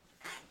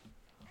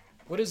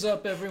What is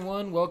up,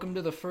 everyone? Welcome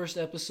to the first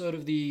episode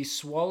of the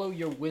Swallow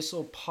Your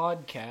Whistle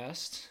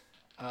podcast,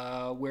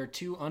 where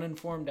two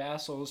uninformed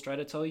assholes try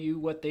to tell you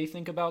what they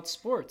think about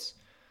sports.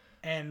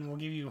 And we'll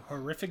give you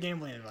horrific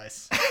gambling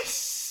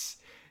advice.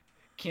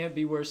 Can't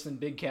be worse than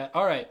Big Cat.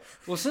 All right.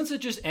 Well, since it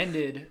just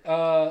ended,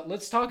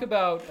 let's talk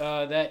about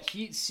that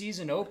Heat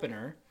season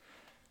opener.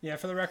 Yeah,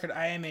 for the record,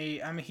 I'm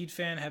a Heat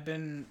fan. Have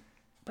been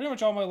pretty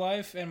much all my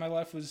life, and my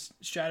life was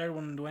shattered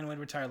when Dwayne Wade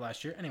retired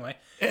last year. Anyway,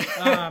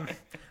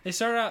 they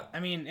started out. I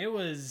mean, it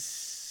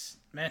was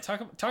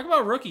talk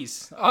about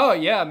rookies. Oh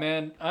yeah,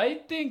 man.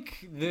 I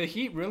think the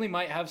Heat really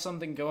might have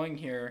something going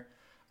here.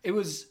 It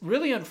was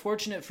really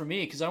unfortunate for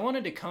me because I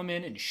wanted to come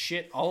in and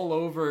shit all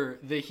over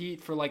the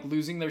Heat for like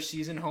losing their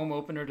season home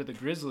opener to the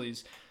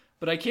Grizzlies,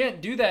 but I can't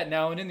do that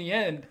now. And in the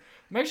end,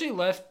 I'm actually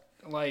left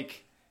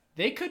like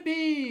they could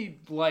be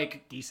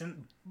like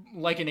Decent.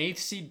 like an 8th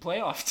seed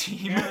playoff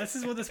team. Yeah, this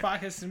is what this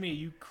podcast is to me.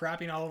 You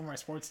crapping all over my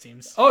sports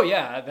teams. Oh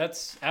yeah,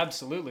 that's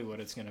absolutely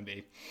what it's gonna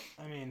be.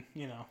 I mean,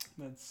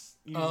 that's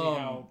usually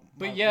how.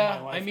 But my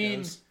yeah, life I mean.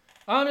 goes.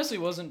 I honestly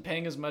wasn't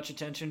paying as much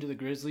attention to the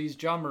Grizzlies.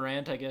 John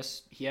Morant, I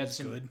guess He's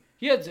good.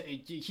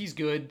 He's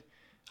good,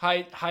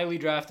 highly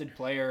drafted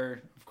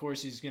player. Of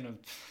course, he's gonna.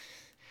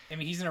 I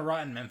mean, he's in a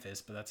rotten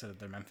Memphis, but that's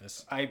they're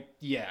Memphis. I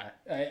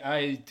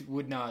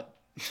would not.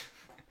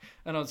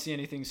 I don't see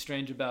anything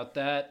strange about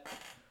that.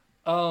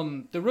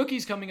 The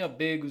rookies coming up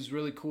big was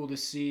really cool to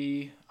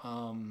see.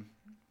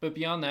 But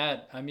beyond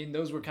that, I mean,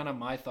 those were kind of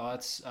my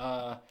thoughts.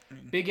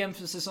 Big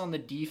emphasis on the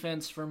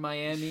defense for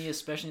Miami,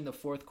 especially in the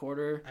fourth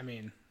quarter. I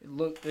mean,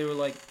 They were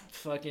like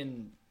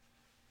fucking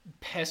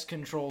pest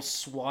control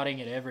swatting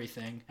at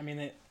everything. I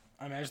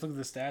just looked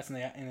at the stats and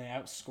they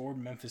outscored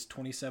Memphis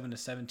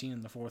 27-17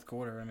 in the fourth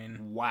quarter. I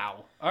mean,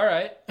 Wow. All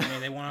right. I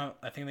think they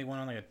went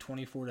on like a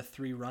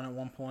 24-3 run at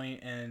one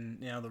point,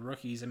 and the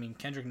rookies. I mean,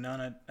 Kendrick Nunn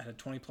had a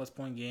 20+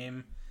 point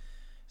game.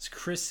 It's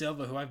Chris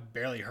Silva, who I've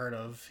barely heard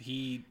of.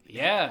 He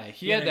had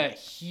that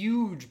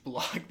huge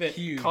block that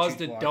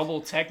caused a block.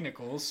 double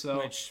technical. So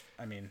Which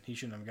I mean, he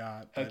shouldn't have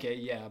got. But okay,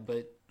 yeah,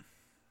 but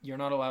you're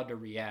not allowed to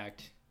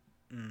react.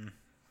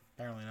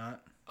 apparently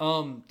not.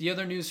 The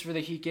other news for the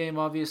Heat game,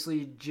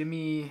 obviously,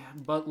 Jimmy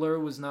Butler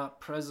was not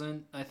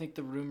present. I think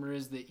the rumor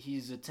is that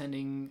he's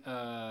attending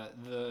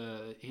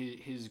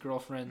his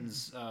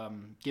girlfriend's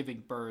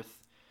giving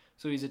birth,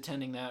 so he's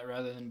attending that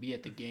rather than be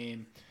at the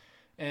game.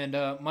 And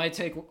my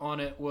take on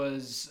it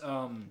was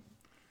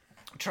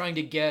trying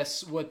to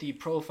guess what the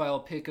profile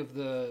pic of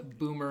the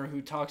boomer who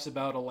talks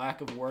about a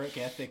lack of work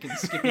ethic and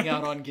skipping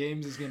out on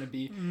games is going to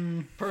be.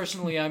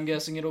 Personally, I'm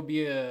guessing it'll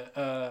be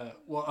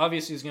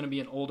obviously it's going to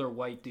be an older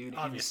white dude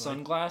in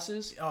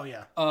sunglasses. Oh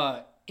yeah.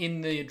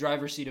 In the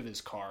driver's seat of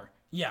his car.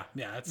 Yeah.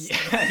 That's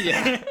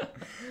Yeah.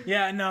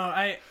 yeah. No,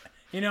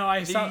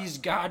 I saw These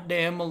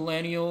goddamn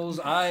millennials.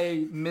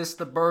 I miss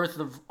the birth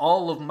of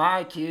all of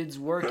my kids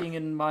working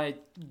in my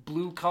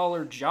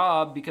blue-collar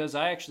job because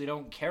I actually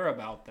don't care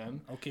about them.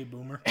 Okay,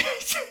 boomer.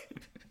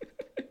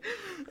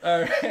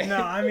 All right. No,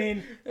 I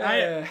mean,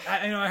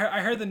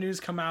 I heard the news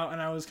come out,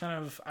 and I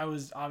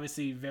was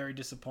obviously very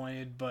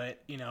disappointed.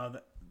 But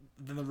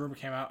then the rumor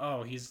came out.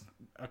 Oh, his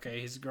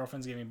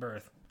girlfriend's giving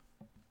birth.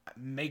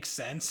 Makes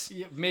sense.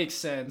 It makes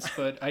sense,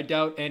 but I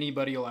doubt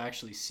anybody will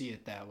actually see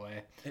it that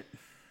way.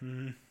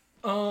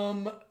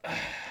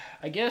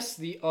 I guess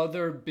the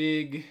other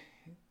big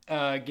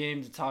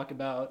game to talk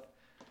about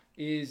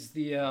is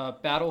the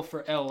battle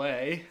for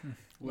LA.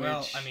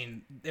 Well, I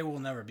mean, it will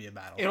never be a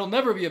battle. It'll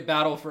never be a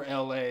battle for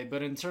LA,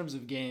 but in terms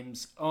of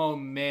games, oh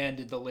man,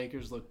 did the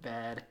Lakers look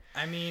bad.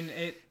 I mean,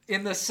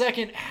 in the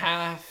second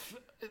half,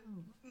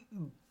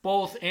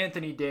 both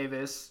Anthony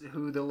Davis,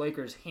 who the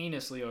Lakers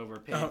heinously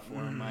overpaid for,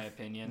 in my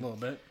opinion. A little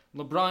bit.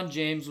 LeBron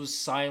James was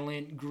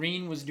silent.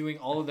 Green was doing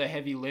all of the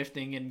heavy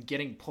lifting and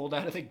getting pulled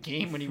out of the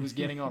game when he was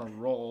getting on a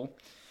roll.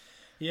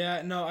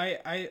 Yeah, no,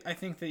 I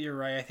think that you're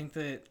right. I think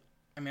that,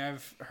 I mean,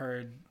 I've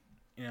heard,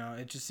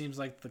 it just seems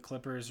like the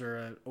Clippers are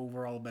an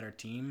overall better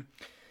team.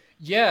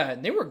 Yeah,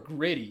 and they were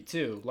gritty,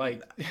 too.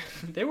 Like,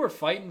 they were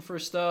fighting for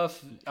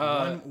stuff.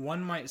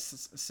 One might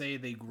say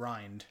they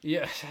grind.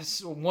 Yeah,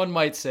 one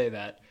might say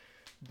that.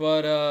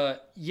 But,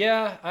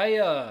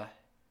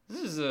 this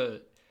is a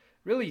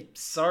really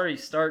sorry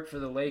start for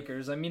the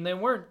Lakers. I mean, they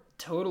weren't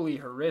totally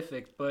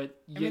horrific,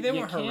 but they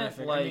weren't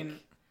horrific.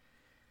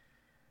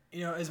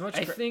 As much.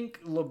 I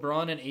think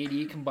LeBron and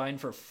AD combined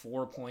for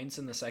 4 points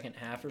in the second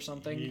half or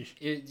something. Yeesh.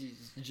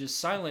 It's just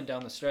silent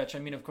down the stretch. I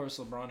mean, of course,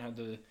 LeBron had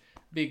the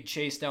big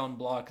chase down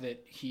block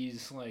that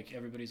he's like,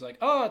 everybody's like,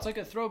 oh, it's like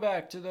a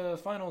throwback to the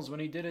finals when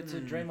he did it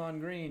to Draymond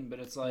Green. But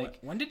it's like,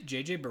 when did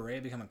JJ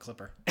Barea become a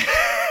Clipper?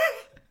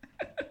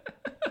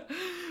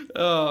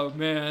 Oh,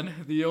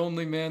 man. The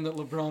only man that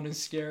LeBron is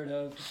scared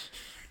of.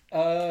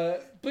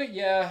 But,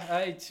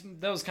 yeah,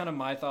 that was kind of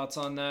my thoughts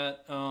on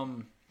that.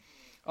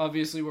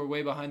 Obviously, we're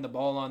way behind the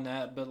ball on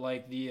that. But,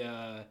 like,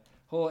 the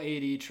whole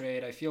AD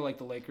trade, I feel like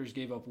the Lakers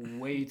gave up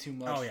way too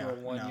much for a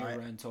one-year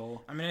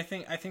rental. I mean, I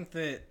think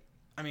that,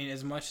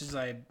 as much as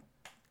I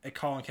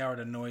Colin Cowherd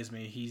annoys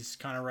me. He's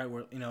kind of right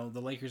where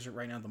the Lakers are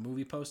right now. The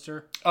movie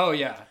poster. Oh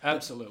yeah,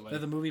 absolutely. They're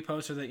the movie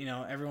poster that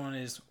everyone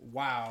is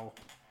wow,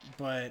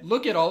 but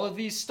look at all of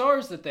these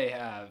stars that they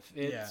have.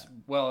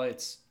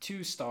 It's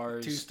 2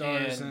 stars,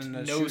 and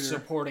no shooter.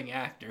 supporting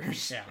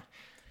actors. Yeah,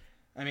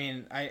 I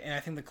mean, I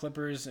think the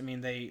Clippers. I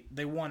mean,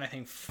 they won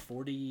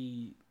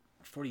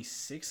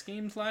 46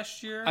 games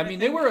last year. I mean,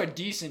 they were a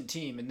decent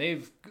team, and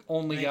they've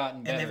only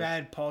gotten better. And they've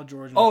added Paul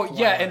George.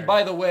 And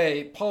by the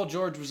way, Paul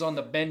George was on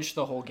the bench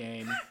the whole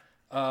game.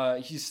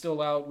 He's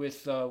still out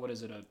with,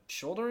 a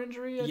shoulder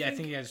injury, I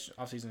think he has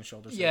off-season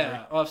shoulder surgery.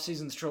 Yeah,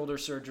 off-season shoulder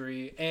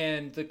surgery,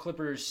 and the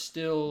Clippers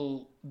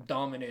still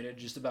dominated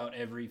just about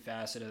every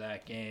facet of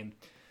that game.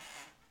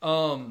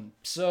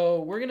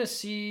 So we're going to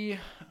see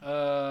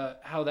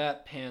how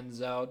that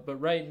pans out, but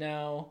right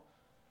now,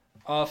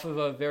 off of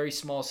a very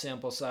small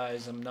sample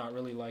size, I'm not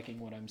really liking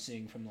what I'm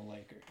seeing from the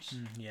Lakers.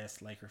 Yes,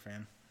 Laker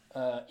fan.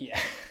 Yeah.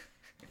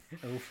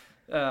 Oof.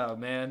 Oh,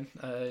 man.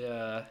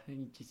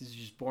 He's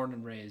just born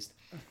and raised.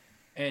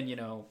 And,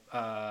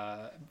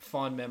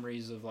 fond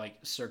memories of,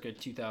 circa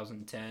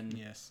 2010.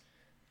 Yes.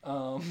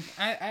 I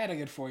had a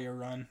good 4-year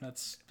run.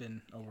 That's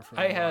been over for a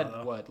while. I had,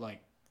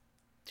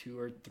 2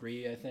 or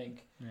 3, I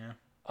think.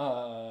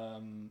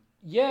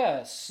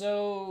 Yeah.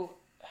 So...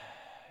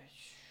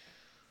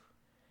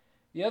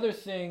 The other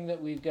thing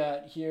that we've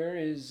got here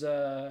is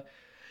Zaywatch,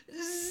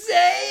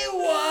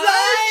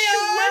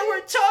 where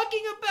we're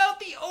talking about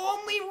the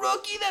only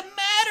rookie that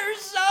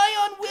matters,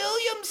 Zion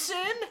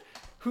Williamson,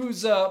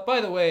 who's,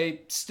 by the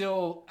way,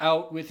 still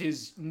out with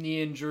his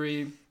knee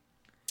injury.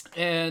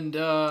 And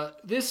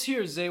this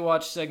here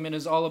Zaywatch segment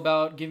is all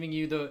about giving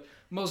you the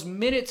most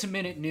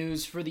minute-to-minute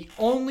news for the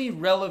only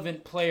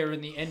relevant player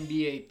in the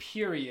NBA,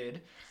 period.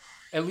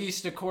 At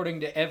least according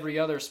to every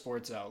other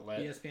sports outlet.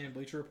 ESPN and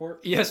Bleacher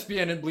Report?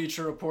 ESPN and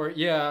Bleacher Report,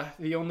 yeah.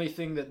 The only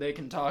thing that they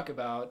can talk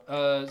about.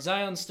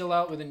 Zion's still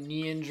out with a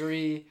knee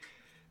injury.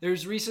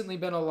 There's recently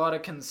been a lot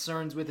of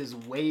concerns with his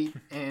weight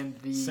and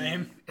the...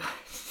 Same.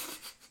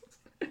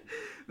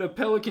 The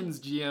Pelicans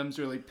GM's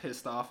really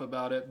pissed off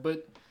about it.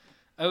 But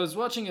I was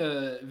watching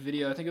a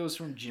video, I think it was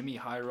from Jimmy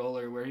High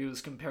Roller, where he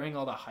was comparing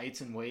all the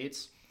heights and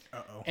weights.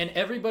 Uh-oh. And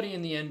everybody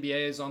in the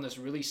NBA is on this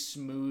really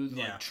smooth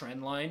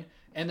trend line.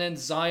 And then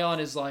Zion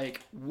is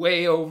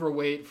way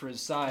overweight for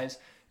his size.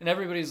 And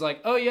everybody's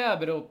like, oh yeah,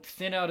 but it'll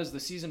thin out as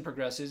the season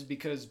progresses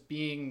because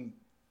being,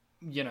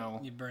 You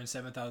burn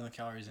 7,000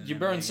 calories in You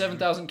burn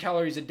 7,000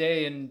 calories a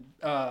day, and,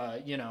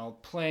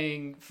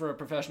 playing for a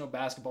professional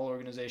basketball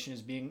organization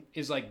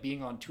is like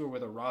being on tour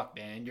with a rock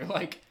band. You're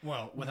like...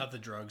 Well, without the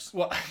drugs.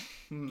 Well,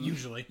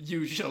 Usually.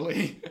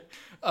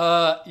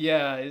 Because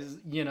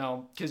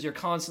you're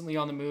constantly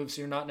on the move,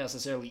 so you're not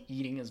necessarily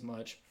eating as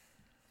much.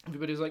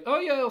 Everybody's like, oh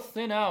yeah, he'll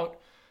thin out.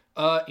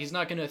 He's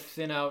not going to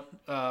thin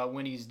out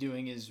when he's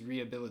doing his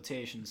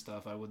rehabilitation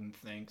stuff, I wouldn't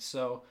think.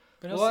 So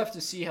we'll have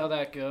to see how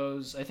that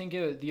goes. I think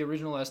the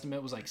original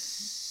estimate was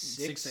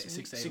 6 to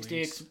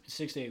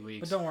 8 weeks.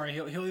 But don't worry,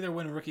 he'll either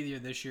win Rookie of the Year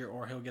this year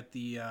or he'll get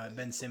the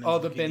Ben Simmons. Oh,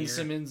 the Ben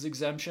Simmons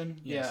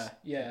exemption? Yes.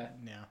 Yeah.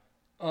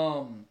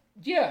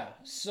 Yeah.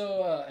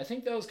 So I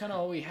think that was kind of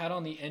all we had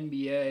on the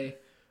NBA.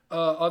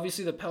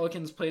 Obviously, the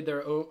Pelicans played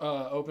their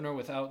opener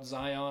without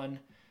Zion.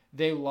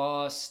 They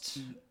lost.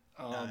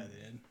 They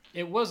did.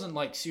 It wasn't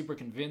super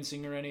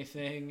convincing or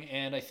anything,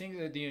 and I think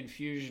that the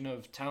infusion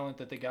of talent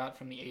that they got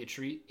from the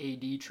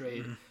AD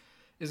trade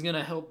is going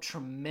to help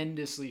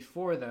tremendously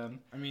for them.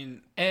 I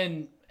mean,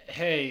 and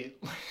hey,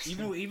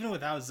 even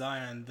without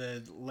Zion,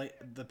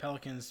 the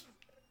Pelicans,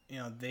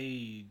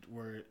 they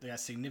got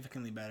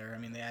significantly better. I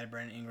mean, they added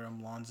Brandon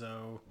Ingram,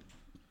 Lonzo.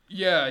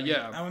 Yeah.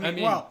 I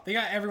mean, they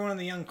got everyone in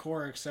the young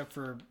core except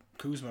for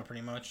Kuzma,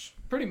 pretty much.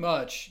 Pretty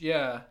much,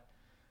 yeah.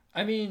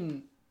 I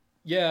mean,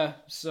 yeah,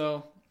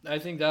 so I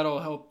think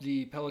that'll help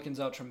the Pelicans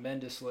out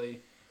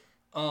tremendously.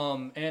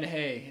 And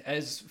hey,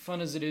 as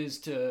fun as it is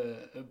to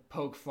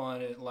poke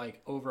fun at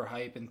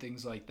overhype and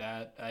things like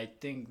that, I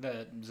think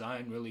that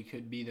Zion really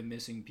could be the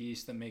missing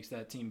piece that makes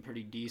that team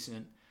pretty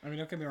decent. I mean,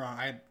 don't get me wrong,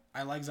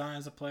 I like Zion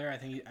as a player. I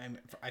think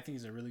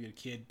he's a really good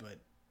kid, but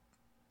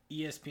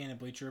ESPN and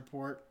Bleacher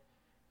Report,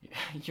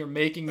 you're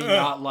making me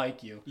not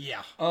like you.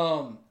 Yeah.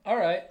 All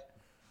right.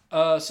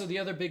 So the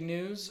other big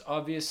news,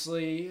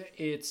 obviously,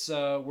 it's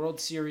World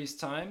Series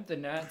time. The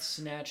Nats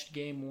snatched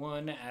Game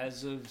 1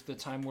 as of the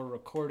time we're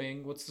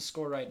recording. What's the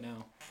score right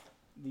now?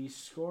 The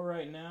score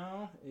right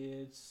now,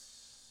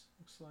 looks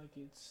like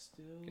it's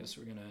still... Guess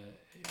we're going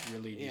to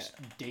really just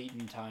date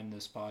and time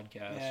this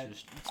podcast. Yeah,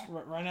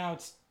 right now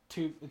it's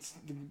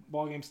the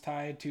ball game's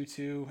tied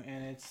 2-2,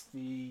 and it's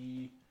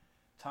the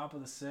top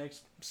of the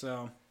 6th.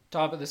 So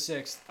top of the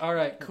 6th. All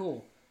right,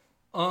 cool.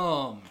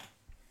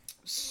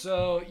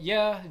 So,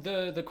 yeah,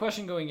 the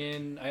question going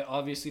in,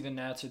 obviously the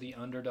Nats are the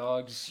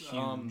underdogs.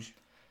 Huge.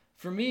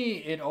 For me,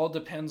 it all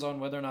depends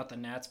on whether or not the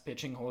Nats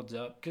pitching holds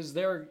up, because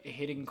their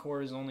hitting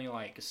core is only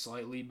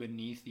slightly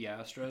beneath the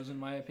Astros, in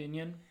my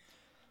opinion.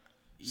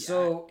 Yeah.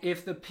 So,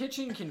 if the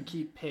pitching can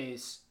keep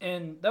pace,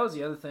 and that was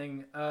the other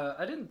thing,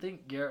 I didn't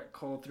think Garrett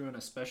Cole threw an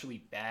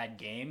especially bad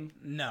game.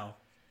 No,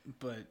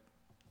 but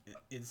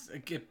it's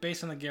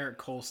based on the Garrett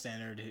Cole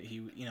standard.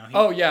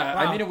 Oh yeah,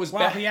 wow, I mean it was wow.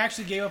 bad. He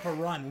actually gave up a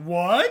run.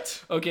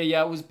 What? Okay,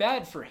 yeah, it was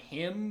bad for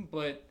him,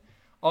 but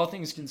all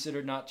things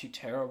considered, not too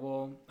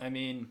terrible. I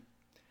mean,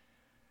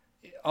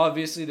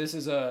 obviously this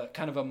is a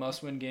kind of a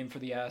must-win game for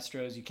the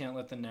Astros. You can't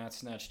let the Nats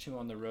snatch 2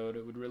 on the road.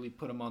 It would really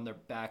put them on their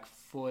back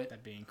foot.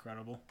 That'd be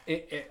incredible.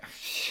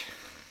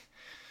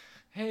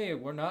 Hey,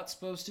 we're not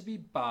supposed to be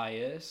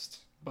biased,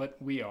 but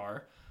we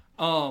are.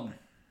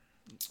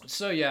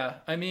 So yeah,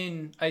 I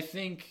mean, I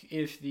think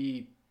if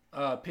the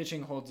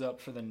pitching holds up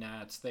for the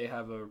Nats, they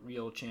have a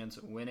real chance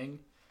at winning.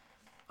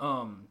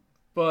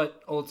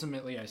 But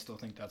ultimately, I still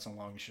think that's a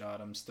long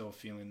shot. I'm still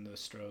feeling the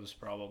Stros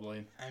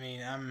probably. I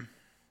mean,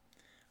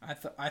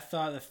 I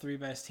thought the 3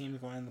 best teams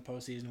going in the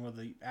postseason were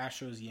the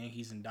Astros,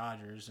 Yankees, and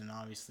Dodgers, and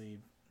obviously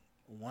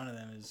one of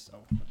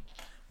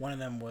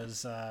them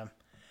was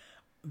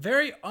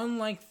very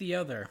unlike the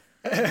other.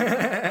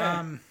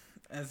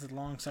 As a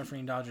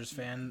long-suffering Dodgers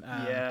fan,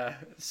 yeah,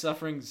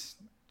 suffering's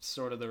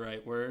sort of the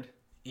right word.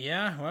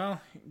 Yeah,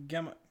 well,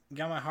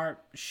 got my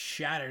heart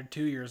shattered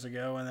 2 years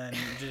ago, and then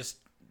just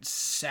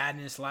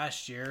sadness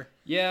last year.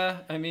 Yeah,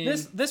 I mean,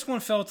 this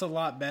one felt a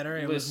lot better.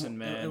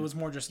 Man, it was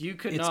more just you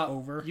could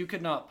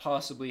not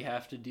possibly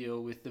have to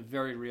deal with the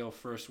very real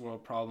first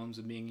world problems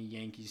of being a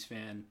Yankees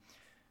fan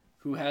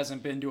who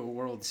hasn't been to a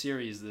World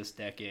Series this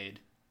decade.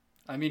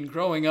 I mean,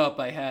 growing up,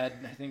 I had,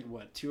 I think,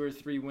 2 or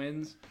 3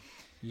 wins.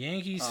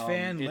 Yankees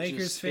fan,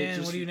 Lakers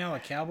fan. What are you now, a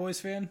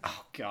Cowboys fan?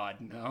 Oh God,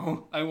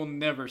 no! I will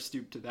never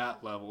stoop to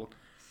that level.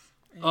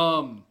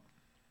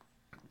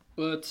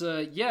 But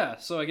yeah.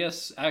 So I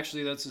guess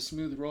actually that's a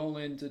smooth roll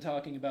into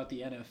talking about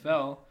the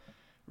NFL,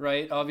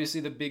 right?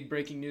 Obviously, the big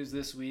breaking news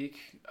this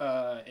week,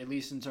 at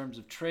least in terms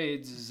of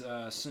trades, is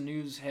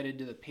Sanu's headed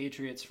to the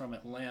Patriots from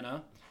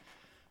Atlanta.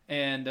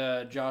 And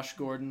Josh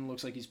Gordon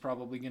looks like he's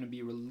probably going to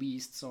be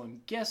released. So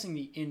I'm guessing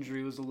the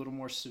injury was a little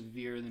more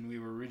severe than we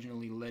were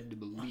originally led to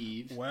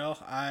believe.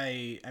 Well,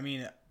 I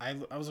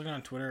was looking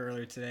on Twitter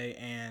earlier today,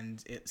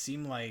 and it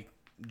seemed like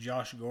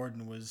Josh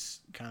Gordon was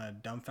kind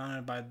of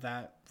dumbfounded by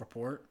that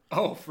report.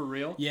 Oh, for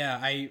real? Yeah,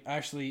 I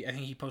think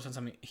he posted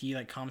something. He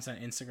commented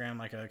on Instagram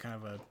like a kind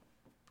of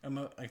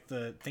like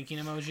the thinking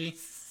emoji,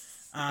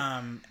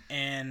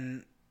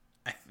 and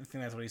I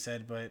think that's what he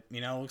said, but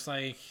it looks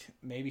like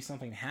maybe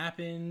something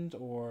happened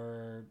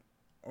or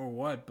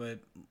what, but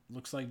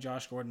looks like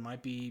Josh Gordon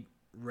might be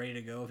ready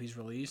to go if he's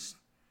released.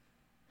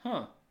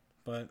 Huh.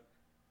 But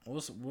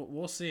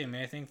we'll see. I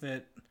mean, I think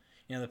that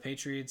the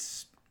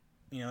Patriots,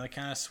 they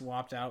kind of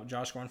swapped out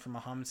Josh Gordon for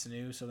Mohamed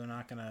Sanu, so they're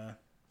not gonna.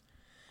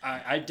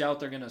 I doubt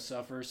they're gonna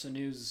suffer.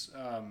 Sanu's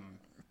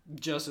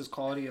just as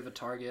quality of a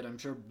target. I'm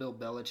sure Bill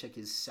Belichick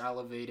is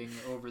salivating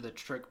over the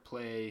trick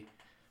play.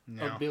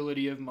 No.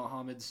 Ability of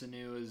Mohamed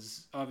Sanu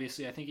is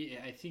obviously I think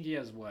he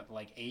has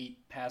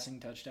 8 passing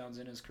touchdowns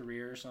in his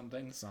career or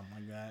something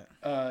like that.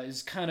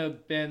 Has kind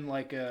of been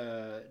like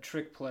a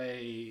trick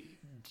play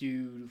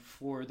dude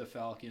for the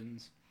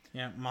Falcons.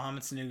 Yeah,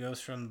 Mohamed Sanu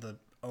goes from the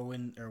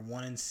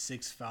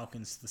 1-6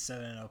 Falcons to the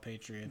 7-0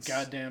 Patriots.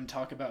 Goddamn,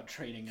 talk about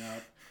trading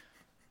up.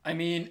 I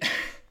mean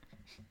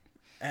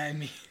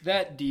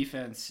that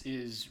defense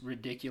is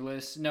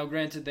ridiculous. Now,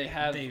 granted,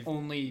 they've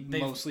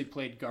mostly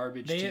played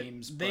garbage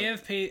teams. They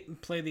have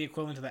played the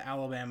equivalent to the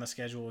Alabama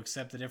schedule,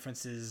 except the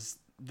difference is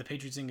the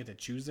Patriots didn't get to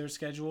choose their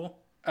schedule.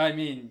 I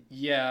mean,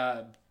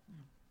 yeah,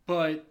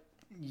 but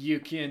you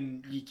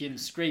can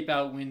scrape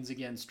out wins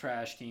against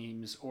trash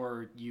teams,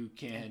 or you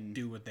can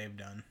do what they've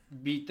done,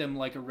 beat them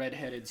like a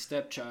redheaded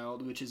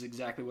stepchild, which is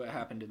exactly what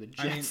happened to the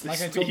Jets.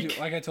 Like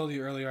I told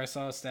you earlier, I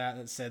saw a stat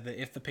that said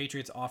that if the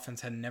Patriots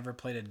offense had never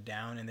played it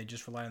down and they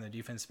just relied on their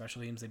defense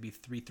special teams, they'd be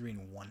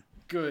 3-3-1.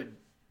 Good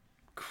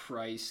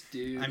Christ,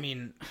 dude. I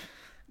mean,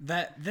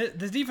 that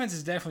the defense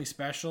is definitely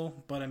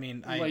special, but I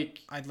mean,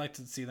 I'd like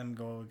to see them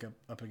go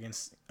up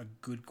against a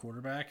good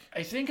quarterback.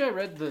 I think I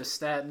read the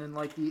stat, and in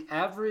the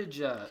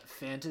average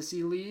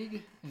fantasy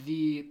league,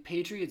 the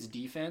Patriots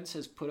defense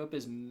has put up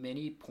as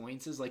many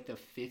points as the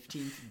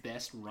 15th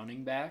best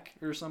running back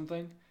or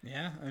something.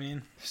 Yeah, I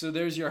mean, so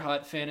there's your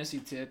hot fantasy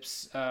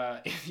tips.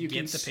 If you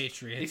get the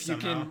Patriots, if you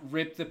can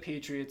rip the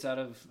Patriots out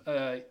of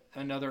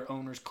another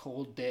owner's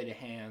cold dead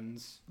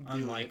hands,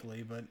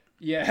 unlikely, but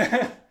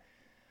yeah.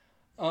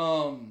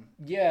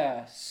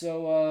 Yeah,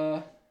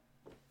 so,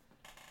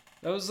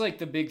 that was,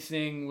 the big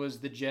thing was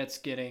the Jets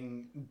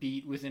getting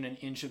beat within an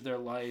inch of their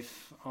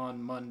life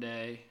on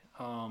Monday.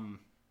 Of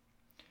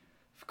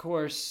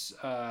course,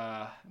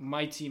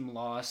 my team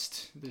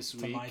lost this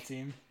week. My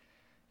team?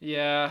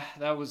 Yeah,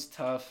 that was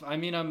tough. I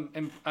mean,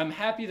 I'm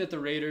happy that the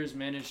Raiders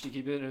managed to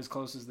keep it as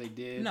close as they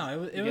did.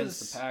 No, it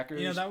against was the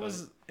Packers.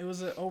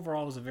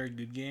 Overall it was a very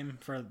good game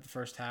for the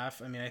first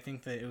half. I mean, I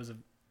think that it was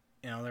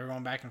they were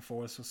going back and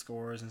forth with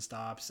scores and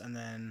stops, and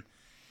then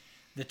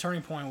the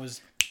turning point was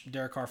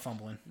Derek Carr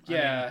fumbling.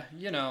 Yeah,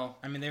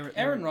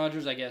 Aaron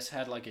Rodgers, I guess,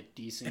 had a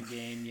decent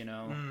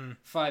game.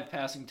 5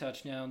 passing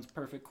touchdowns,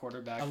 perfect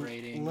quarterback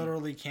rating.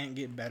 Literally can't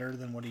get better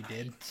than what he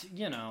did.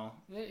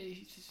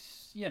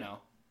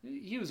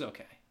 He was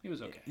okay.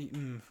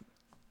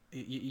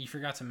 You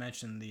forgot to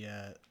mention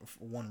the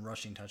one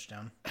rushing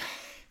touchdown.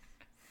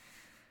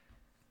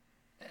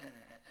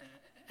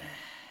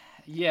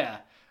 Yeah.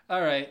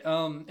 All right.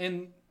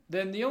 And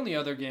then the only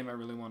other game I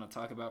really want to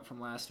talk about from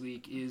last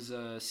week is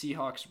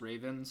Seahawks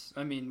Ravens.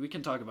 I mean, we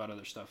can talk about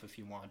other stuff if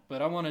you want,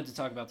 but I wanted to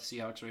talk about the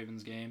Seahawks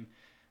Ravens game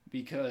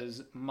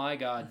because my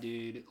God,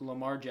 dude,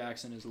 Lamar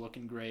Jackson is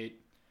looking great.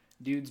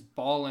 Dude's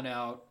balling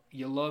out.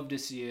 You love to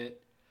see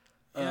it.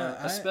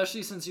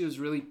 Especially since he was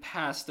really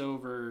passed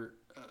over,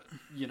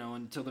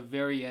 until the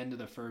very end of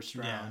the first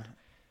round.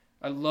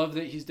 Yeah. I love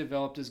that he's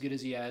developed as good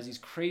as he has. He's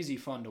crazy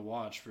fun to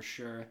watch for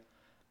sure.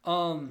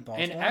 And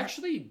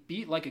actually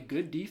beat like a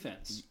good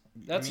defense.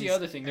 That's the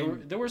other thing.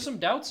 There were some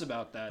doubts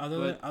about that.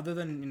 Other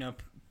than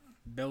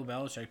Bill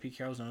Belichick, Pete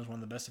Carroll's known as one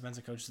of the best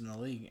defensive coaches in the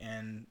league,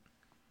 and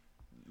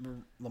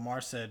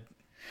Lamar said,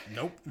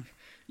 "Nope."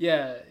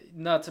 Yeah,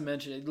 not to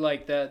mention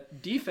like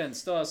that defense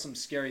still has some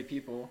scary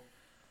people,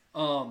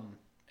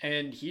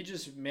 and he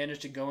just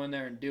managed to go in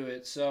there and do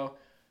it. So,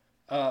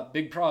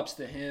 big props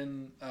to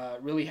him.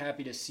 Really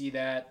happy to see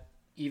that.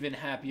 Even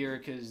happier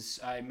because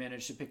I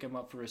managed to pick him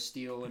up for a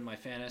steal in my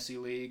fantasy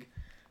league.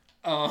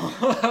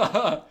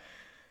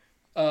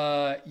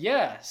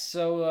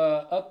 So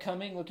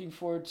upcoming, looking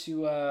forward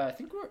to, I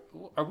think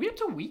are we up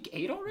to week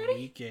 8 already?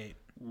 Week 8.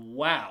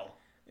 Wow.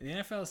 The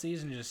NFL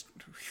season just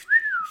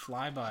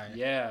fly by.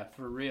 Yeah,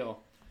 for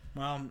real.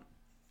 Well,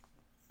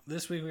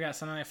 this week we got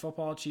Sunday Night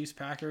Football, Chiefs,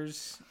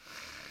 Packers.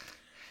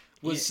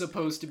 Was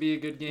supposed to be a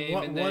good game,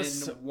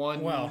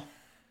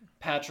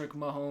 Patrick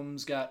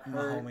Mahomes got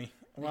hurt.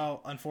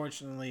 Well,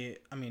 unfortunately,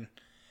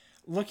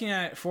 looking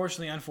at it,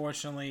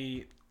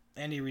 unfortunately,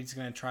 Andy Reid's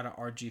going to try to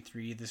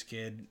RG3 this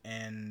kid,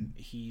 and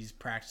he's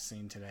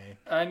practicing today.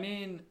 I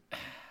mean,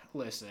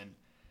 listen,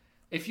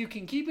 if you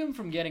can keep him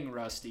from getting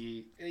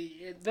rusty,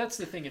 that's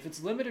the thing. If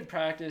it's limited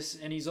practice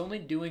and he's only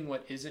doing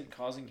what isn't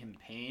causing him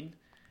pain,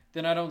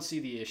 then I don't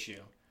see the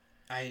issue.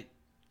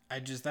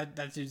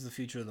 That's the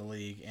future of the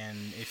league, and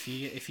if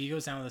he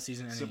goes down with the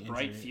season, it's a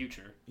bright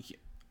future.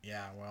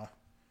 Yeah, well.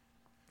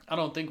 I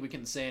don't think we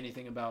can say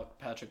anything about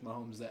Patrick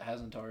Mahomes that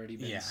hasn't already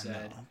been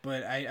said. No.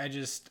 But I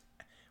just,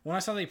 when I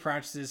saw they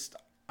practiced,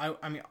 I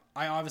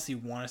obviously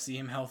want to see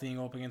him healthy and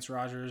go up against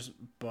Rodgers,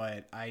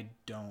 but I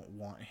don't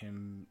want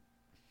him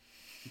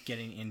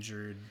getting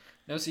injured.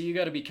 No, so you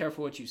got to be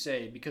careful what you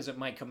say because it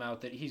might come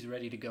out that he's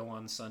ready to go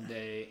on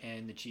Sunday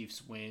and the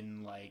Chiefs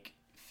win like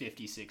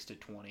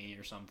 56-20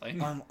 or something.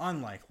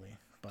 Unlikely.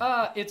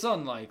 But. It's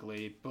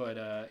unlikely,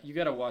 but you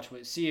got to watch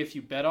see if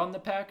you bet on the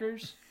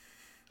Packers.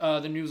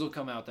 The news will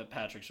come out that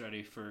Patrick's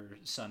ready for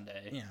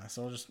Sunday. Yeah,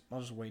 so I'll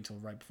just wait until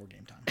right before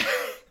game time.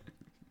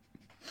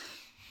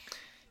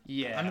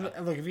 Yeah.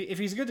 Look, if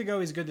he's good to go,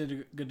 he's good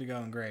to go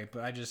and great.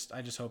 But I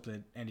just hope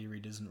that Andy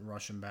Reid doesn't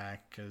rush him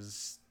back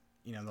because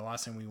the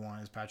last thing we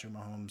want is Patrick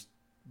Mahomes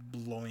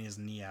blowing his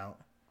knee out.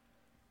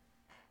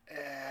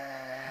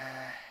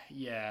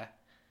 Yeah.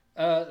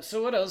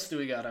 So what else do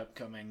we got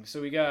upcoming?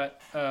 So we got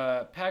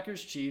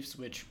Packers Chiefs,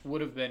 which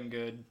would have been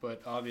good,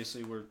 but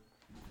obviously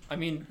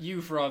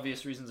you, for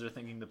obvious reasons, are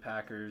thinking the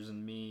Packers,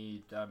 and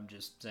me, I'm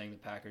just saying the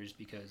Packers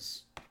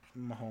because...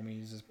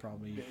 Mahomes is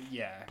probably...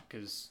 Yeah,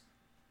 because...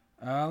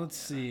 Let's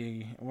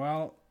see.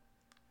 Well,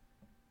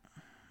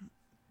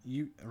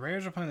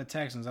 Raiders are playing the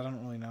Texans. I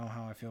don't really know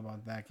how I feel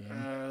about that game.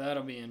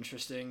 That'll be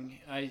interesting.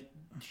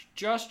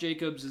 Josh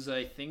Jacobs is,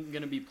 I think,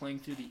 going to be playing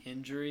through the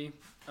injury.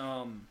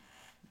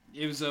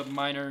 It was a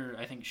minor,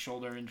 I think,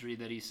 shoulder injury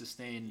that he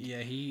sustained.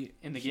 Yeah,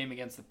 in the game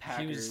against the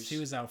Packers. He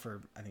was out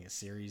for, I think, a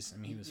series.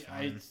 He was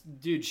fine.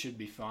 Dude should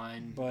be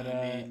fine. But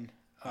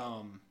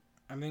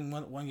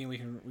one game we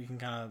can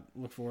kind of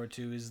look forward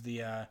to is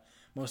the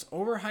most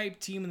overhyped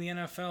team in the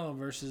NFL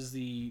versus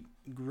the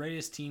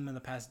greatest team in the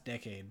past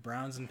decade,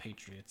 Browns and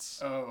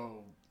Patriots.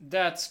 Oh,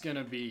 that's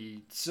gonna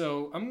be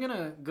so. I'm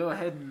gonna go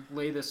ahead and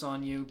lay this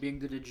on you, being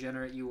the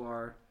degenerate you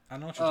are. I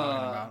know what you're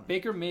talking about.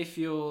 Baker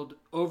Mayfield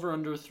over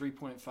under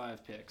 3.5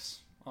 picks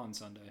on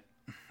Sunday.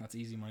 That's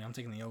easy money. I'm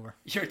taking the over.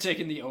 You're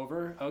taking the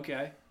over?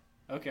 Okay.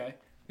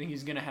 Think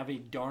he's going to have a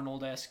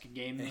Darnold-esque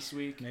game this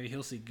week? Maybe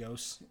he'll see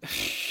ghosts.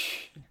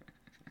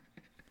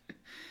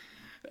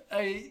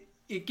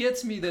 It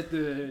gets me that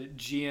the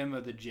GM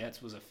of the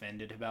Jets was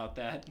offended about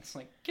that. It's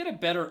like, get a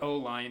better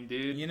O-line,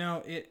 dude.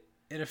 It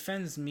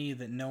offends me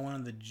that no one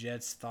on the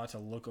Jets thought to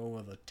look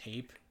over the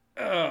tape.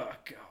 Oh,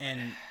 God.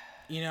 And...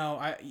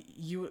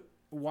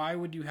 why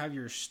would you have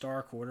your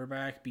star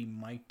quarterback be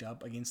mic'd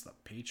up against the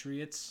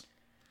Patriots?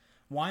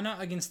 Why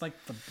not against the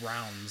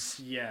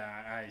Browns?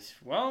 Yeah,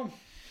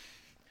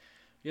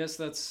 yes,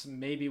 that's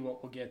maybe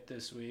what we'll get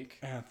this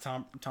week.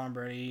 Tom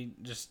Brady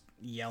just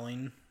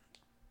yelling.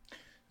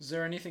 Is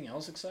there anything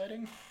else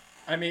exciting?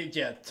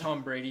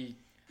 Tom Brady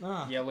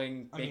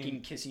yelling,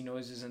 making kissy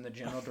noises in the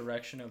general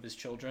direction of his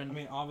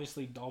children.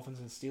 Obviously, Dolphins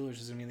and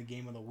Steelers is gonna be the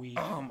game of the week.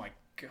 Oh my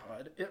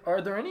God.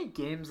 Are there any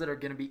games that are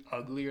going to be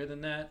uglier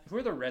than that? Who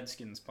are the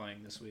Redskins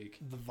playing this week?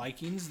 The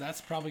Vikings. That's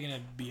probably going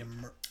to be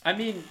I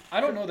mean,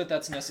 I don't know that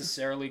that's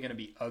necessarily going to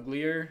be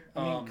uglier.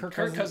 I mean,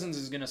 Kirk Cousins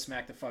is going to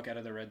smack the fuck out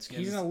of the Redskins.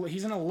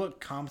 He's gonna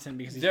look competent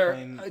because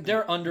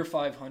they're under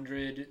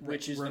 500,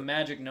 which is the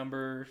magic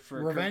number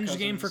for revenge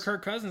game for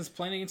Kirk Cousins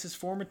playing against his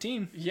former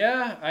team.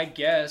 Yeah, I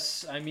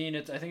guess. I mean,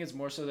 I think it's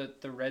more so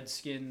that the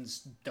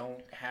Redskins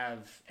don't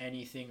have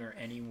anything or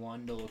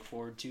anyone to look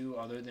forward to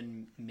other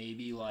than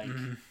maybe like.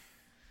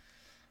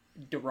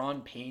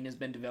 Daron Payne has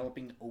been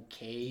developing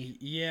okay.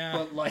 Yeah.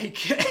 But, like...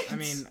 I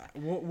mean,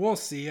 we'll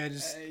see.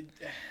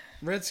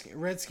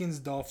 Redskins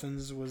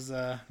Dolphins was...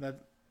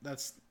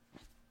 That's...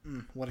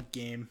 what a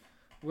game.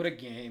 What a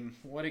game.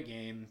 What a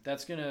game.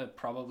 That's going to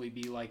probably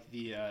be, like,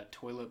 the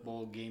Toilet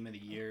Bowl game of the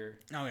year.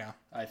 Oh, yeah.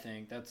 I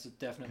think. That's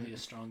definitely a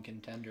strong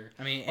contender.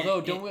 I mean...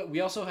 Although,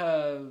 we also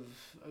have...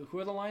 Who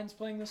are the Lions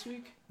playing this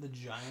week? The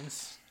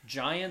Giants.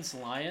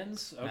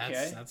 Lions.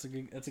 Okay, that's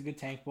a good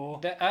tank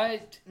bowl.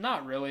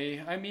 Not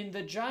really. I mean,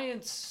 the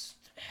Giants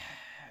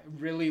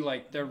really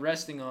like they're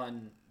resting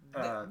on.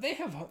 They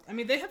have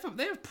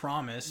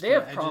promise. They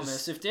have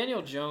promise. If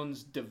Daniel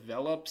Jones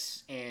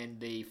develops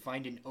and they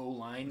find an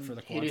O-line for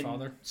the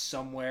hidden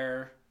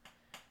somewhere,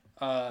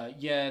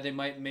 they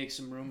might make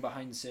some room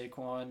behind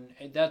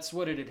Saquon. That's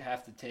what it'd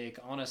have to take.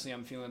 Honestly,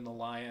 I'm feeling the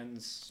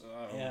Lions.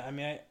 Yeah, I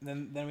mean,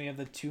 then we have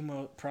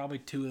the probably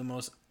two of the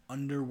most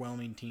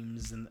underwhelming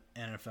teams in the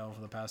NFL for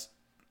the past,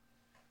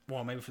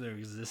 well, maybe for their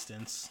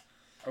existence.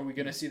 Are we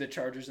going to see the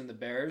Chargers and the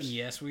Bears?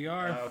 Yes, we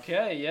are.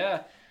 Okay,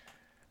 yeah.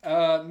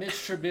 Mitch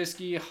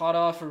Trubisky hot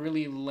off a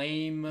really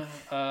lame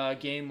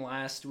game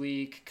last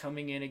week,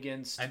 coming in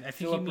against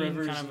Phillip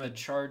Rivers kind of and the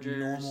Chargers.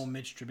 Normal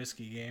Mitch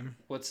Trubisky game.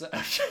 What's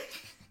that?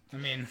 I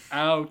mean,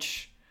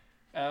 ouch.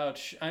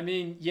 I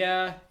mean,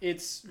 yeah,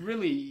 it's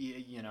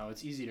really,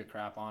 it's easy to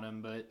crap on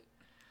him, but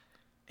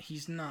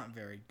he's not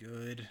very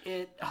good.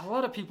 A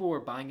lot of people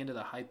were buying into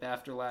the hype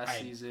after last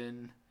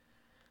season.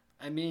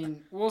 I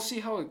mean, we'll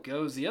see how it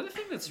goes. The other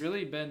thing that's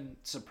really been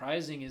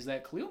surprising is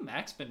that Khalil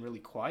Mack's been really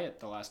quiet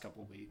the last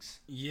couple of weeks.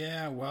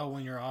 Yeah, well,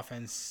 when your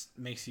offense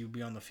makes you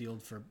be on the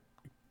field for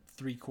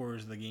 3/4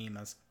 of the game,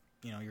 that's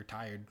you're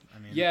tired. I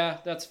mean, yeah,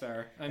 that's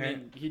fair. I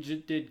mean, he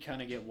did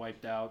kind of get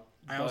wiped out.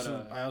 I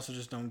also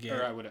just don't get.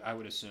 Or I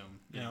would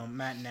assume.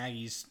 Matt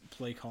Nagy's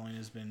play calling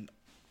has been.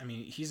 I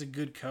mean, he's a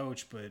good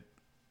coach, but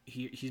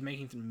he's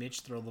making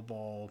Mitch throw the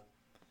ball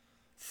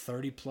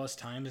 30+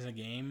 times in a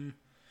game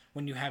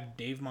when you have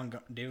David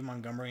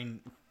Montgomery and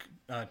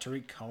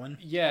Tariq Cohen.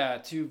 Yeah,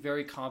 two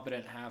very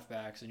competent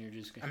halfbacks, and you're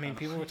just. I mean,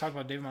 people would talk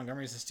about David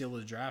Montgomery as the steal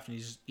of the draft, and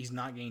he's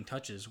not getting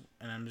touches,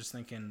 and I'm just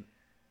thinking,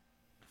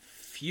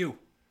 phew.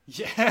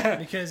 Yeah,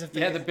 because if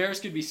the Bears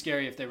could be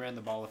scary if they ran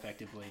the ball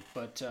effectively,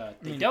 but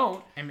they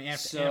don't. I mean,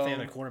 if they had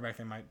a quarterback,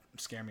 they might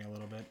scare me a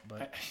little bit,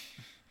 but.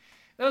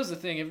 That was the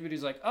thing.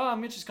 Everybody's like, "Oh,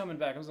 Mitch is coming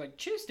back." I was like,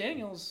 "Chase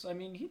Daniels. I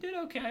mean, he did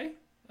okay.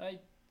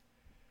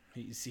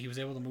 He was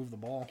able to move the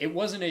ball. It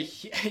wasn't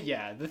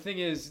yeah. The thing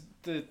is,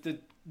 the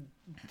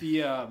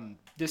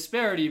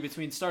disparity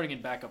between starting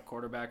and backup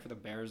quarterback for the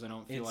Bears, I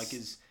don't feel like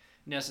is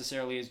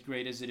necessarily as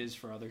great as it is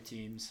for other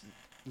teams,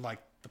 like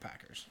the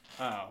Packers.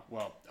 Oh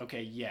well,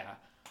 okay, yeah.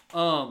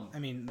 I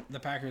mean, the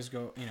Packers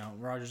go.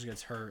 Rodgers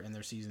gets hurt, and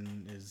their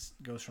season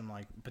goes from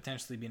like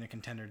potentially being a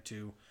contender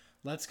to.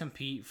 Let's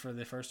compete for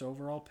the first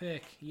overall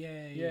pick.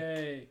 Yay.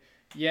 Yay.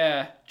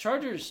 Yeah.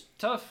 Chargers,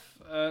 tough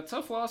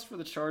loss for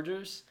the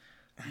Chargers.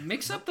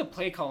 Mix up the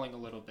play calling a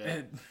little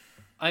bit.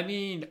 I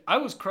mean, I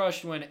was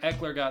crushed when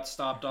Eckler got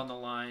stopped on the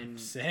line.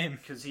 Same.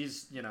 Because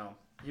he's,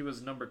 he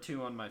was number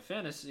 2 on my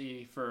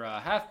fantasy for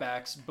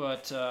halfbacks.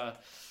 But,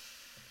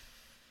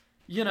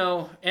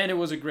 and it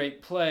was a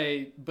great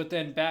play. But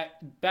then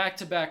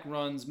back-to-back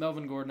runs,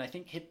 Melvin Gordon, I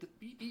think,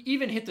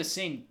 hit the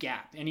same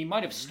gap. And he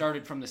might have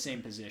started from the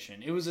same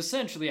position. It was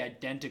essentially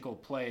identical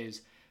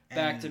plays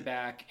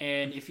back-to-back.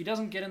 And if he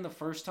doesn't get in the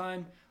first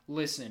time,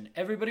 listen,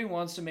 everybody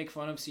wants to make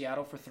fun of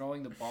Seattle for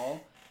throwing the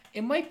ball.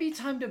 It might be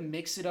time to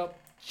mix it up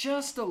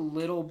just a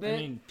little bit. I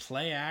mean,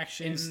 play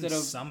action instead of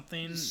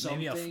something.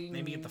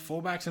 Maybe get the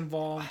fullbacks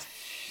involved.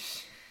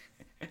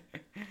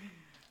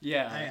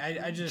 Yeah.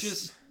 I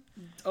just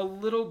a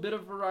little bit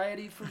of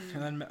variety from.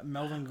 And then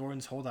Melvin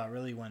Gordon's holdout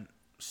really went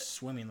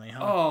swimmingly,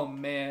 huh? Oh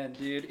man,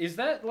 dude, is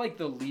that like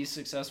the least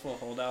successful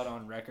holdout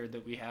on record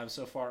that we have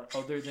so far,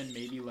 other than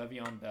maybe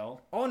Le'Veon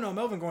Bell? Oh no,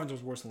 Melvin Gordon's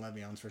was worse than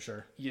Le'Veon's for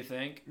sure. You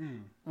think?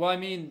 Well, I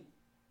mean,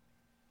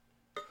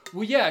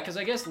 yeah, because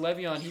I guess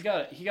Le'Veon he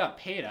got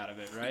paid out of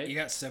it, right? He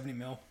got $70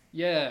 million.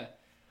 Yeah.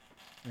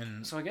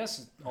 And so I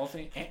guess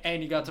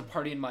and he got to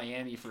party in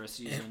Miami for a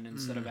season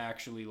instead of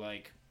actually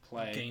like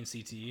play. Gain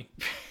CTE.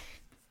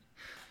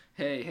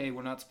 Hey,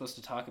 we're not supposed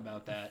to talk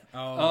about that.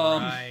 Oh,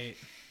 right.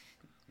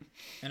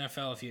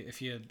 NFL,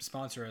 if you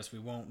sponsor us, we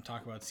won't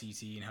talk about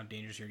CTE and how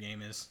dangerous your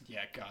game is.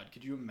 Yeah, God,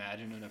 could you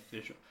imagine an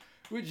official?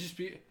 Would just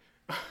be.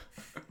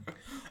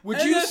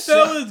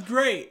 NFL is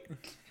great.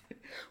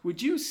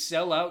 Would you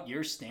sell out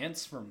your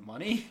stance for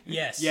money?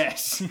 Yes.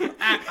 Yes.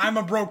 I'm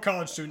a broke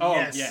college student. Oh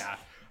yes. yeah.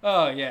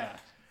 Oh yeah.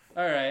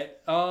 All right.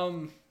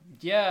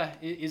 Yeah.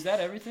 Is that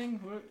everything?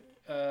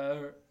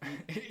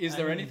 Is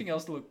there anything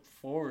else to look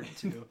forward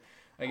to?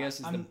 I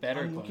guess is the better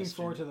I'm question. looking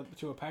forward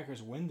to a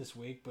Packers win this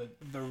week, but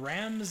the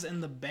Rams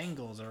and the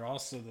Bengals are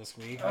also this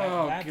week.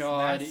 Oh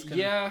God!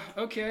 Yeah.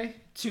 Okay.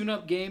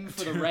 Tune-up game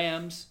for the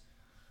Rams,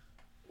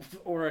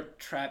 or a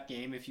trap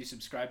game if you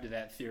subscribe to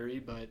that theory.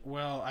 But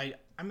well, I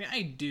mean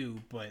I do,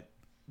 but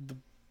the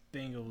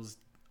Bengals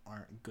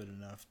aren't good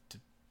enough to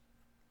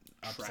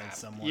upset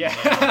someone.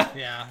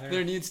 Yeah.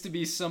 There needs to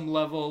be some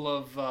level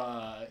of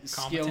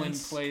skill in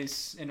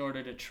place in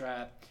order to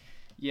trap.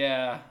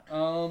 Yeah.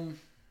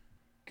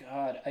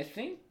 God, I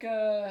think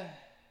is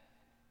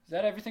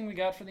that everything we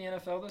got for the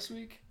NFL this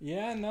week?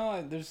 Yeah,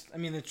 no,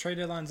 the trade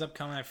deadline's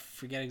upcoming. I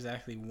forget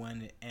exactly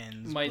when it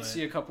ends. Might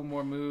see a couple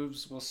more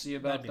moves. We'll see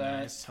about that.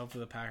 Nice.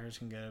 Hopefully the Packers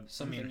can get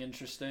something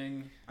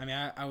interesting. I mean,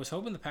 I was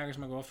hoping the Packers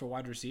might go after a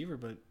wide receiver,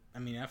 but I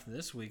mean, after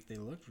this week, they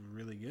looked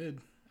really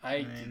good.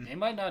 They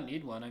might not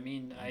need one. I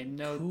mean, I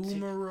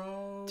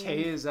know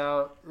Tay is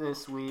out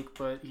this week,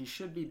 but he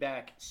should be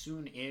back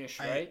soon-ish,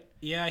 right?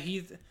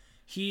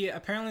 He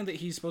apparently that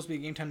he's supposed to be a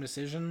game time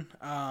decision.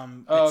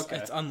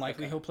 It's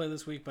unlikely he'll play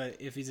this week, but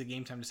if he's a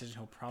game time decision,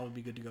 he'll probably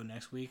be good to go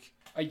next week.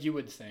 You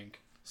would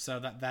think. So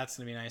that's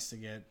gonna be nice to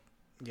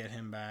get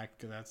him back,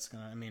 because that's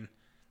gonna. I mean,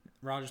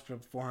 Rodgers put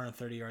up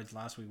 430 yards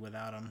last week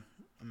without him.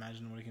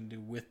 Imagine what he can do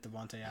with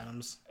Devontae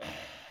Adams.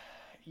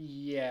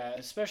 Yeah,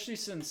 especially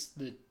since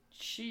the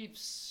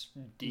Chiefs'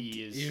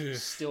 D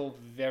is still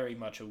very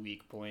much a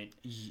weak point.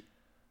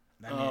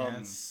 I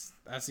mean,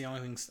 that's the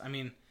only thing. I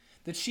mean,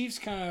 the Chiefs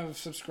kind of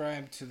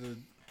subscribed to the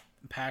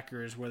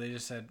Packers, where they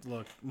just said,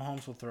 "Look,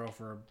 Mahomes will throw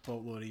for a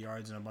boatload of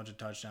yards and a bunch of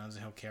touchdowns,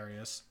 and he'll carry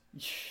us."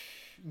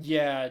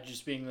 Yeah,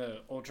 just being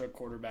the ultra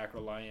quarterback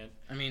reliant.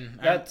 I mean,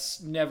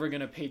 that's never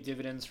going to pay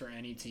dividends for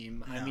any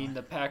team. No. I mean,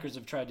 the Packers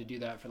have tried to do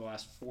that for the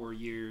last 4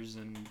 years,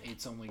 and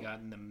it's only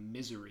gotten them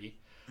misery.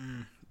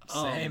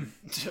 Same.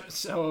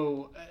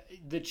 So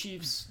the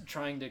Chiefs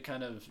trying to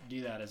kind of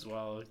do that as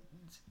well.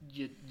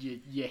 You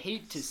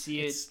hate to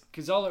see it,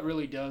 because all it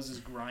really does is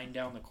grind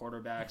down the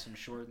quarterbacks and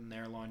shorten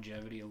their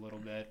longevity a little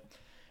bit,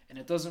 and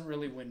it doesn't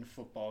really win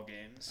football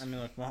games. I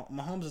mean, look,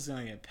 Mahomes is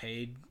going to get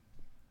paid,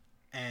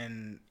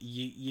 and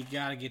you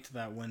got to get to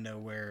that window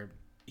where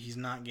he's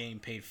not getting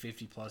paid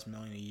 $50+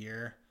 million a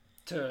year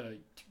to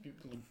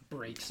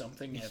break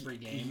something every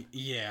game.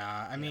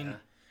 Yeah, I mean,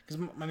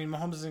 because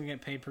Mahomes is going to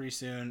get paid pretty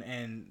soon,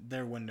 and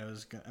their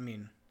window's. I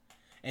mean,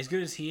 as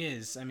good as he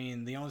is, I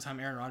mean, the only time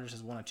Aaron Rodgers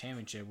has won a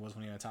championship was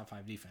when he had a top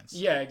 5 defense.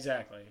 Yeah,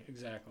 exactly.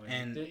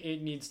 And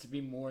it needs to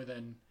be more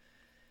than.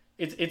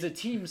 It's a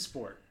team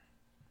sport.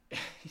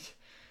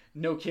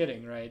 No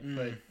kidding, right?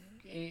 But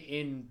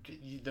in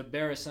the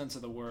barest sense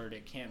of the word,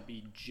 it can't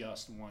be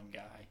just one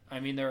guy. I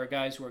mean, there are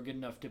guys who are good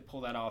enough to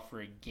pull that off for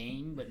a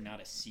game, but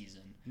not a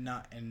season.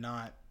 Not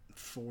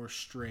 4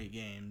 straight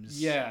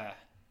games. Yeah.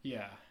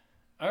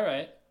 All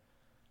right.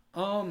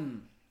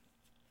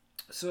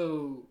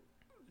 So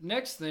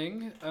next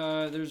thing,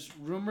 there's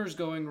rumors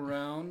going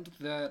around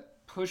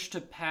that push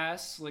to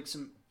pass, like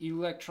some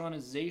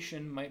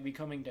electronization, might be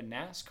coming to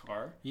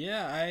NASCAR.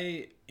 Yeah,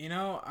 I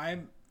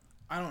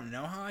don't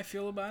know how I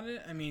feel about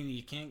it. I mean,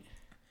 you can't.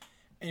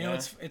 You know,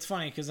 it's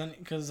funny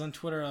because on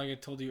Twitter, like I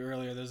told you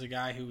earlier, there's a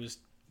guy who was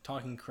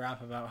talking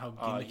crap about how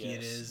gimmicky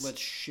it is.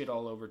 Let's shit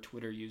all over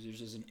Twitter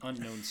users as an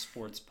unknown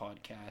sports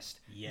podcast.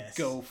 Yes,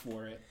 go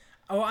for it.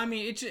 Oh, I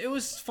mean, it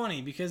was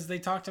funny because they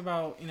talked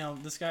about, you know,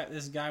 this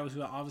guy was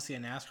obviously a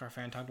NASCAR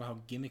fan, talked about how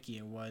gimmicky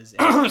it was.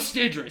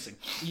 Stage racing.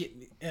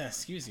 Yeah,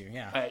 excuse you.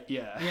 Yeah.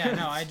 Yeah.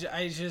 No, I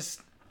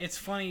just. It's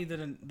funny that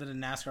a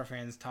NASCAR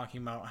fan is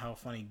talking about how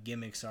funny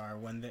gimmicks are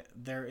when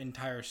their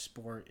entire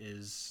sport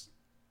is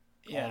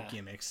all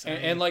gimmicks.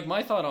 And like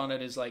my thought on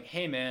it is like,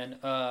 hey man,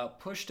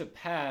 push to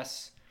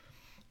pass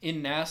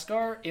in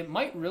NASCAR, it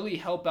might really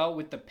help out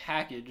with the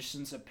package,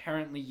 since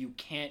apparently you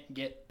can't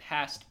get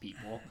past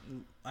people.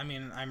 I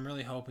mean, I'm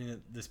really hoping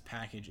that this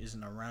package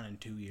isn't around in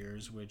 2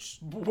 years, which...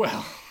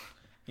 Well...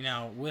 You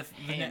know, with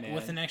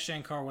the next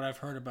gen car, what I've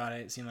heard about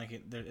it seemed like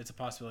it's a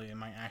possibility it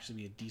might actually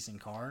be a decent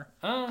car.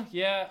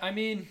 Yeah, I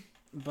mean...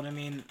 But I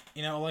mean,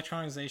 you know,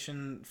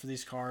 electronization for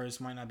these cars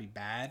might not be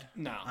bad.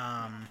 No.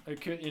 It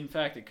could, in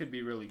fact, it could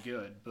be really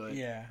good, but...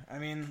 Yeah, I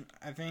mean,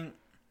 I think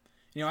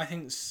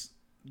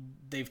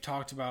they've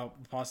talked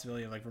about the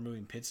possibility of like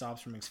removing pit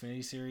stops from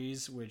Xfinity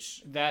Series,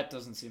 which... That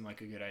doesn't seem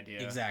like a good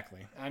idea.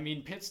 Exactly. I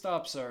mean, pit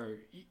stops are...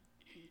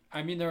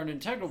 I mean, they're an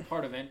integral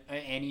part of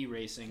any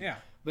racing. Yeah.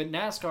 But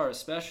NASCAR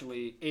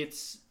especially,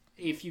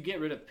 if you get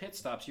rid of pit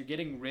stops, you're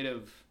getting rid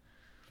of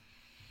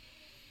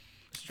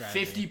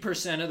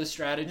 50% of the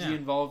strategy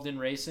involved in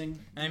racing.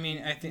 I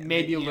mean, I think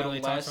maybe a little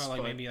less. Talked about,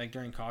 like, maybe like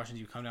during cautions,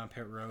 you come down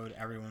pit road,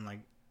 everyone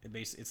like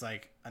it's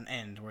like an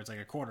end where it's like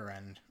a quarter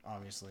end,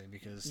 obviously,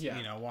 because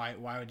you know why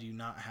would you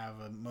not have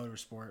a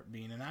motorsport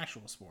being an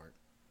actual sport?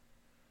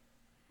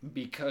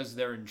 Because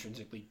they're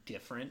intrinsically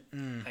different.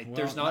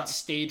 There's not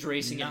stage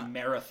racing and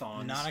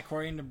marathons. Not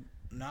according to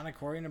not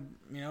according to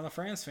the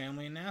France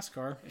family in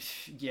NASCAR.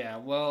 Yeah,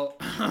 well,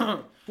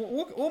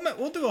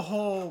 we'll do a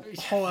whole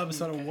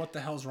episode of what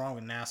the hell's wrong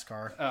with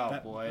NASCAR. Oh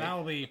boy,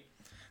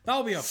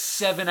 that'll be a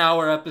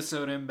 7-hour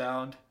episode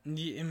inbound.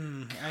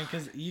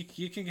 Because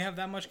you can have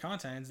that much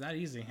content. It's that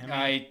easy.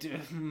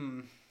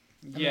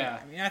 Yeah.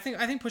 I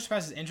think Push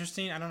Pass is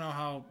interesting. I don't know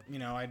how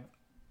I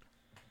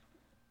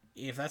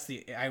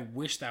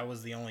wish that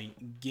was the only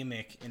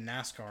gimmick in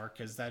NASCAR,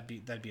 because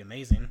that'd be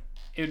amazing.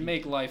 It would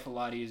make life a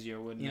lot easier,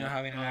 wouldn't it?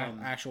 Having an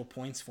actual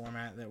points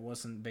format that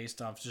wasn't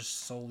based off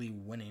just solely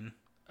winning.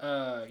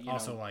 God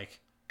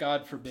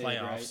forbid,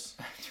 playoffs.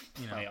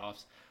 Right?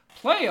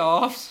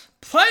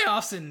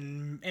 Playoffs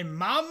in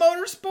my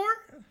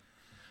motorsport.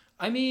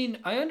 I mean,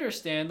 I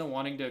understand the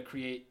wanting to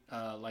create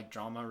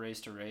drama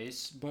race to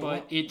race,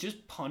 but it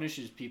just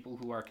punishes people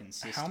who are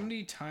consistent. How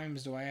many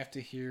times do I have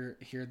to hear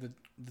the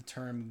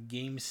term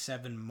Game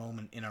 7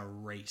 moment in a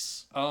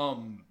race?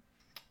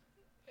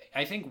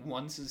 I think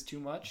once is too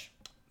much.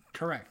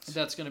 Correct.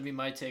 That's going to be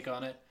my take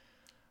on it.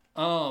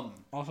 Also,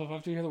 if I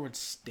have to hear the word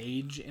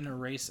stage in a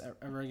race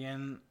ever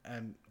again,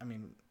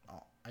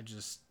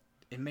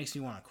 it makes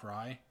me want to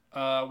cry.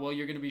 Well,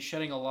 you're going to be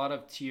shedding a lot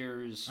of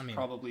tears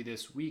probably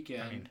this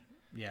weekend.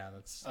 Yeah,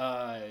 that's...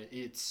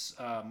 it's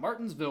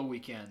Martinsville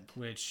weekend.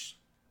 Which,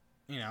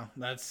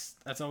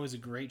 that's always a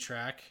great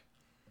track.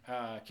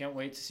 Can't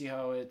wait to see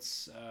how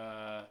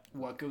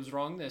what goes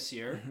wrong this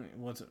year.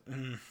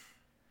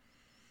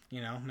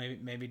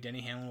 Maybe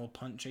Denny Hamlin will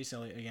punt Chase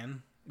Elliott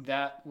again.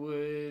 That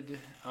would...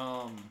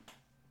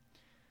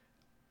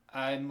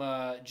 I'm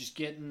just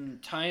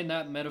tying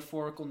that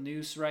metaphorical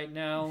noose right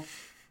now.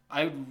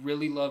 I would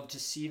really love to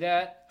see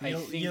that.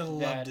 You'll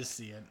love to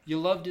see it. You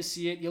love to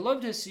see it. You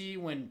love to see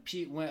when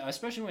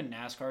especially when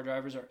NASCAR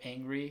drivers are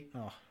angry.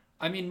 Oh.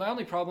 I mean, my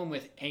only problem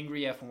with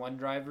angry F1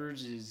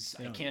 drivers is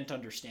I can't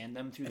understand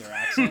them through their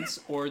accents,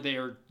 or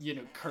they're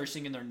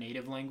cursing in their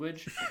native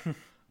language.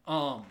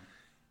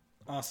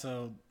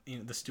 Also,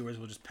 the stewards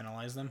will just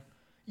penalize them.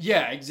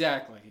 Yeah,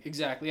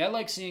 exactly. I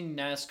like seeing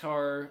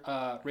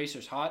NASCAR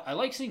racers hot. I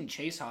like seeing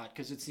Chase hot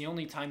because it's the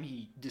only time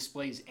he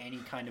displays any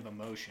kind of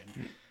emotion.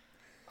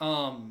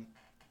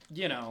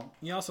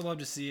 You also love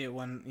to see it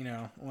when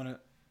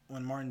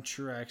Martin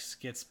Truex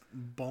gets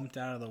bumped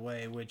out of the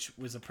way, which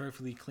was a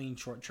perfectly clean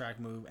short track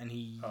move, and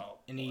he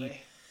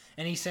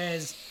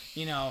says,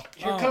 here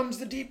comes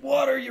the deep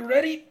water. You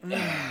ready?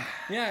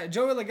 Yeah,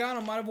 Joey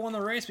Logano might have won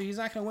the race, but he's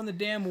not going to win the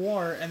damn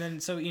war. And then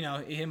so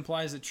it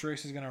implies that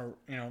Truex is going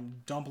to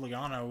dump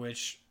Logano,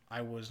 which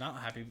I was not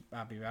happy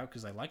about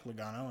because I like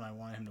Logano and I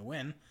wanted him to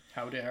win.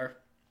 How dare?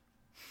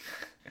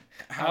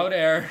 How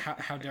dare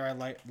I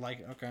like?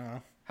 Okay,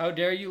 well. How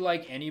dare you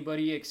like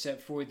anybody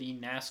except for the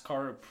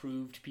NASCAR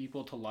approved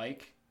people to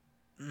like?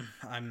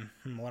 What am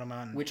I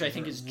on? Which I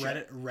think is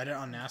Reddit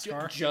on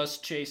NASCAR.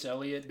 Just Chase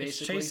Elliott,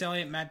 basically. It's Chase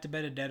Elliott, Matt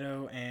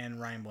DiBenedetto, and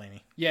Ryan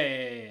Blaney.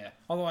 Yeah.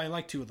 Although I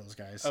like two of those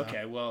guys. So.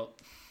 Okay, well,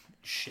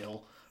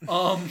 chill.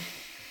 I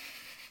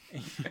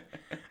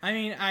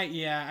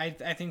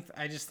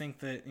just think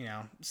that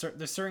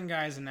there's certain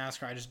guys in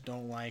NASCAR I just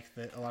don't like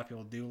that a lot of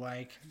people do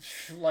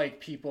like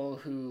people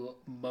who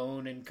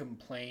moan and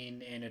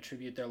complain and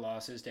attribute their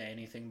losses to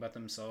anything but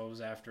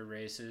themselves after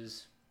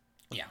races.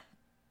 Yeah,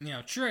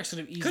 Truex could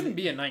have easily couldn't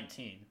be a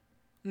 19.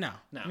 No.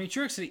 I mean,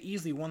 Truex could have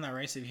easily won that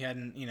race if he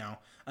hadn't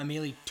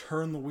immediately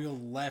turned the wheel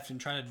left and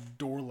tried to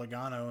door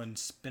Logano and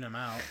spin him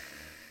out.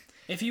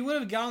 If he would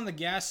have got on the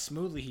gas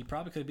smoothly, he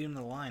probably could have beat him to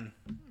the line,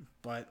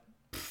 but.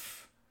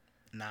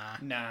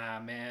 Nah,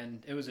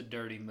 man. It was a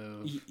dirty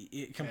move.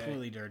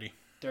 Completely dirty.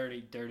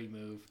 Dirty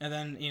move. And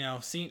then,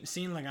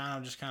 seeing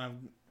Logano just kind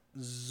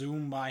of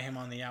zoom by him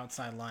on the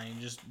outside line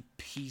and just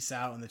peace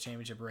out in the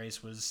championship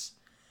race was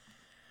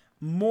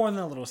more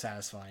than a little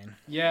satisfying.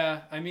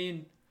 Yeah, I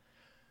mean,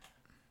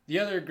 the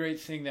other great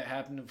thing that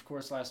happened, of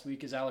course, last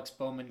week is Alex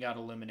Bowman got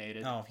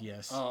eliminated. Oh,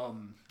 yes.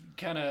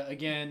 Kind of,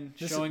 again,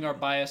 showing our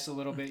bias a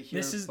little bit here.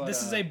 This is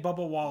a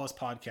Bubba Wallace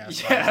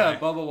podcast. Yeah,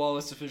 Bubba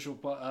Wallace official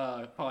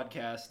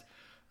podcast.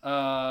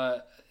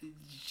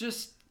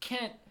 Just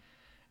can't.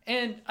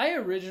 And I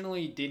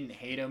originally didn't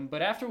hate him,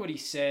 but after what he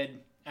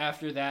said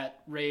after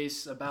that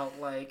race about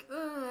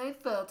I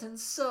felt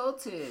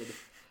insulted.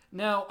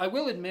 Now, I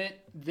will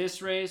admit,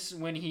 this race,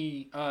 when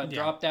he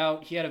dropped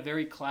out, he had a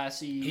very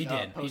classy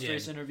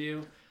post-race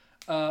interview.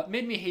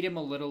 Made me hate him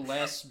a little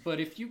less, but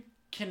if you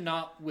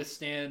cannot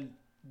withstand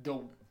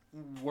the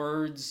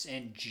words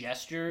and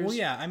gestures, well,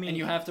 yeah, I mean, and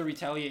you have to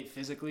retaliate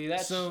physically,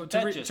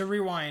 to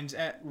rewind,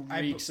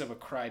 reeks of a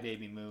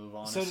crybaby move,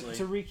 honestly. So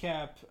to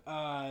recap,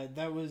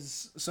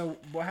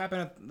 what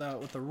happened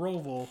with the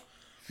Roval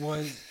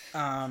was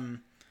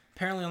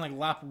apparently on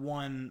lap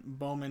 1,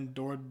 Bowman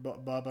doored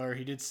Bubba, or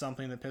he did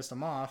something that pissed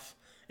him off,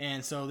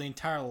 and so the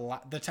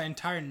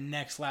entire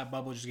next lap,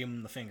 Bubba just gave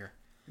him the finger.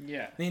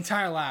 Yeah, the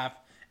entire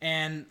lap,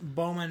 and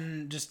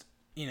Bowman just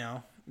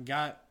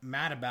got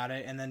mad about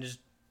it, and then just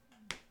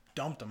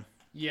dumped him.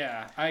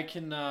 Yeah, I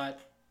cannot.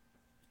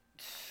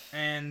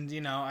 And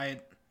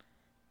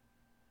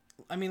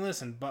I mean,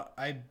 listen, but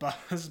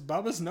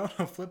Bubba's known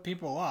to flip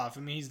people off.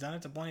 I mean, he's done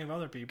it to plenty of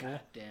other people.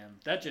 God damn,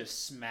 that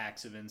just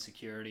smacks of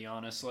insecurity,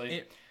 honestly.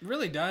 It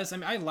really does. I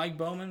mean, I like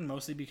Bowman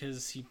mostly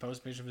because he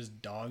posts pictures of his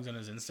dogs on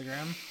his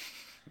Instagram,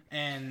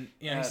 and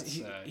that's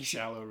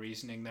shallow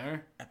reasoning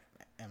there.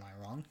 Am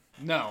I wrong?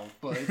 No,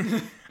 but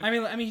I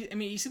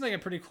mean, he seemed like a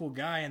pretty cool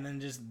guy, and then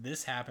just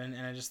this happened,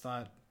 and I just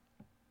thought,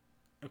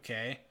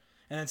 okay.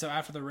 And then so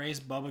after the race,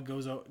 Bubba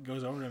goes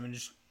over to him and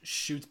just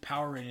shoots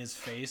power in his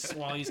face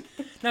while he's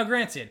now.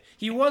 Granted,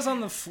 he was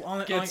on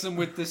the gets him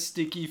with the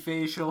sticky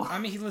facial. I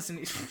mean,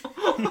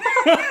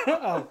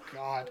 oh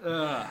God.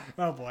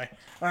 Oh boy.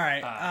 All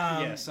right.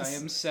 Yes, I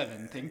am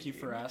 7. Thank you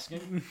for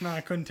asking. No,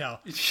 I couldn't tell.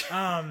 But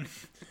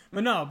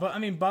I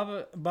mean,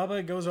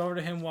 Bubba goes over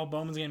to him while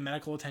Bowman's getting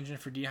medical attention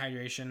for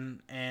dehydration,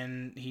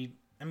 and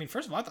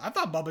first of all, I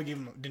thought Bubba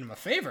did him a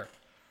favor.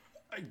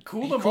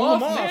 Cooled him off,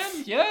 man.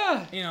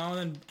 Yeah.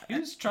 Then he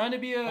was trying to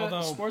be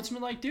a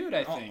sportsman-like dude,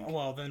 I think.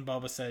 Well, then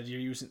Bubba said, you're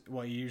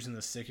using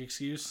the sick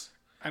excuse.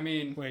 I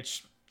mean,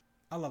 which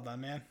I love that,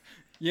 man.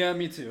 Yeah,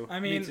 me too.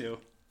 Me too.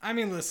 I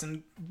mean,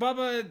 listen,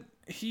 Bubba,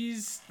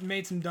 he's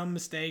made some dumb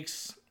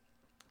mistakes.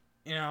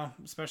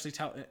 Especially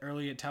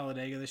early at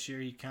Talladega this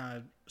year, he kind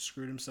of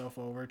screwed himself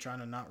over trying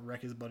to not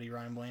wreck his buddy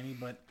Ryan Blaney.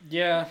 But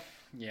yeah.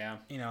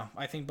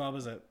 I think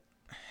Bubba's a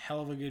hell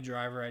of a good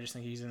driver. I just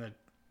think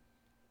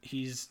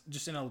he's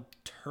just in a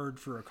turd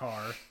for a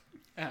car.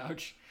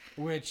 Ouch.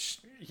 Which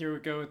here we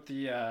go with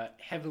the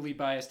heavily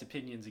biased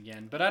opinions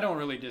again, but I don't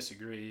really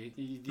disagree.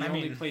 The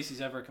only place he's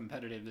ever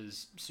competitive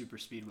is super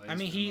speedways. I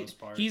mean, for the most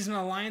part. He's an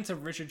alliance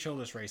of Richard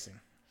Childress Racing.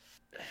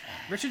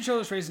 Richard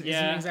Childress Racing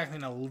isn't exactly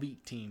an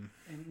elite team.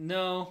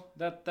 No,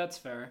 that's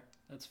fair.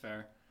 That's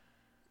fair.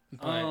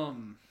 But,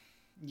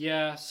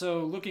 yeah. So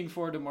looking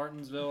forward to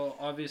Martinsville,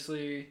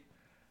 obviously.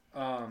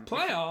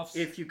 Playoffs.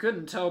 If you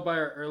couldn't tell by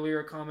our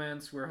earlier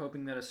comments, we're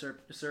hoping that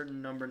a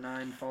certain number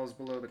 9 falls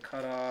below the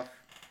cutoff.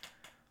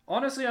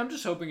 Honestly, I'm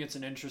just hoping it's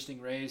an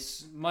interesting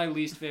race. My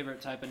least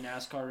favorite type of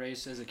NASCAR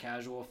race as a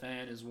casual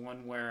fan is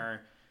one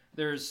where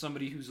there's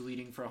somebody who's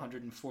leading for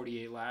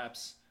 148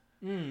 laps.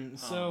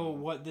 So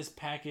what this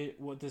package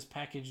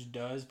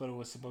does, but it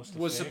was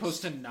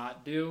supposed to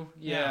not do.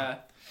 Yeah.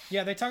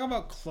 They talk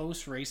about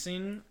close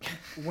racing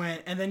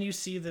and then you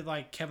see that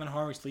like Kevin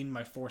Harvick's leading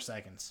by 4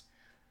 seconds.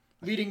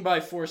 Leading by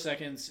 4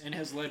 seconds and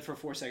has led for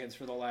 4 seconds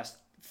for the last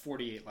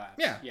 48 laps.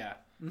 Yeah. Yeah.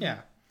 Mm-hmm. Yeah.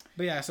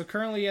 But so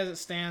currently as it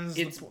stands...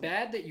 It's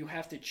bad that you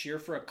have to cheer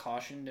for a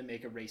caution to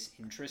make a race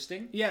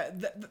interesting. Yeah,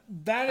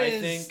 that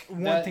is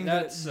one thing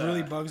that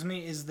really bugs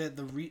me is that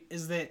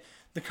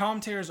the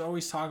commentators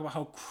always talk about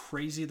how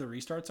crazy the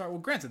restarts are. Well,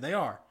 granted, they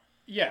are.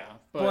 Yeah.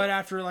 But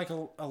after like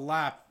a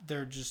lap,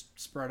 they're just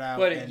spread out.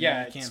 But and you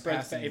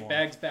can't it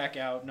bags back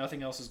out.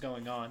 Nothing else is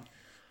going on.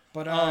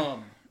 But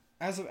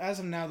as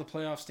of now, the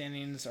playoff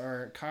standings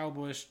are Kyle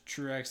Busch,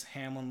 Truex,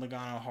 Hamlin,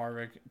 Logano,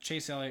 Harvick,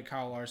 Chase Elliott,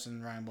 Kyle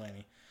Larson, Ryan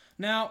Blaney.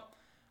 Now,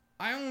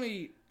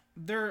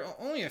 there are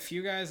only a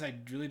few guys I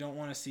really don't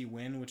want to see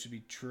win, which would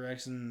be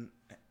Truex and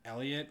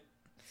Elliott.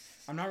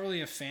 I'm not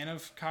really a fan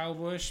of Kyle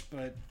Busch,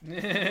 but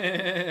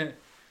I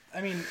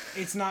mean,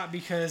 it's not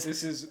because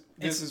this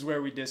is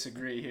where we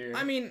disagree here.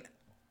 I mean,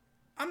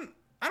 I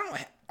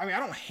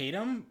don't hate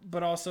him,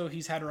 but also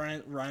he's had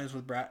run-ins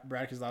with Brad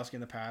Keselowski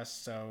in the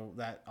past, so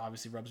that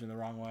obviously rubs me the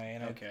wrong way.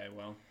 And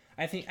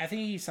I think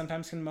he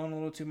sometimes can moan a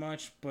little too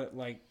much, but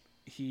like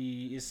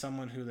he is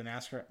someone who a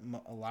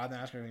lot of the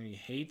NASCAR community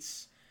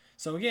hates.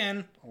 So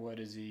again, what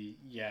is he?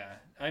 Yeah,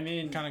 I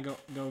mean, kind of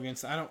go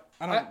against. I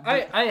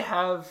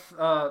have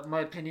my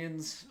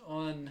opinions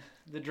on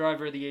the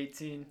driver of the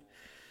 18.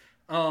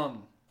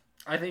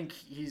 I think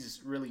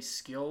he's really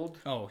skilled.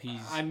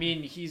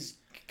 He's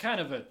kind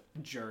of a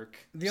jerk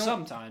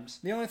sometimes.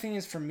 The only thing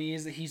is for me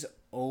is that he's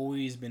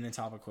always been in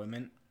top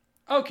equipment.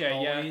 Okay,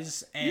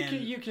 always, yeah.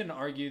 And you can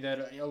argue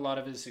that a lot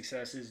of his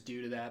success is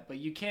due to that, but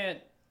you can't.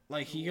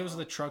 Like he goes to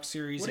the truck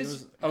series.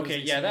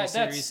 That's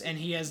series, and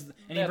he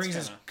brings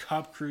his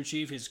Cup crew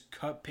chief, his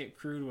Cup pit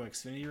crew to an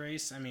Xfinity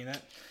race. I mean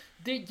that.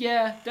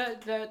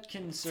 That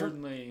can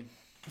certainly.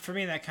 For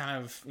me, that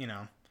kind of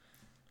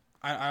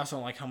I also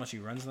don't like how much he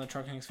runs in the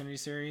trucking Xfinity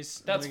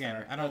series. That's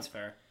fair. That's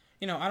fair.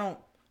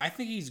 I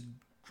think he's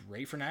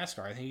great for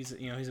NASCAR. I think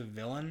he's a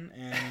villain,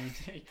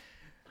 and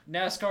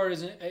NASCAR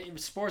isn't.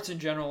 Sports in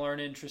general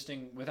aren't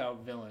interesting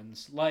without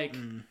villains. Like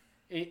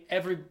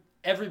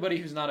everybody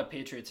who's not a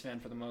Patriots fan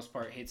for the most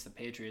part hates the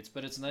Patriots,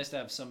 but it's nice to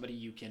have somebody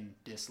you can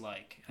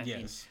dislike. I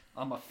mean,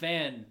 I'm a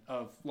fan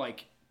of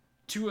like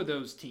 2 of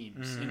those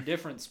teams in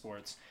different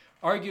sports,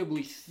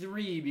 arguably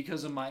 3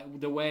 because of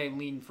the way I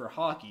lean for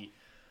hockey.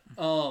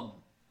 Well,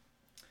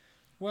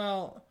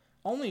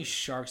 only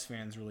Sharks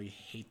fans really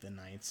hate the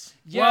Knights.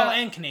 Yeah, well,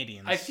 and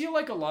Canadians. I feel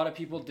like a lot of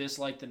people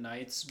dislike the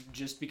Knights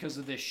just because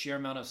of the sheer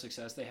amount of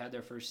success they had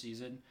their first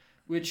season,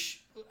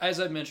 which, as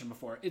I've mentioned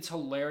before, it's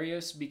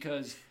hilarious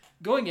because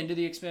going into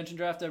the expansion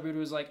draft, everybody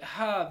was like,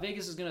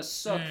 Vegas is going to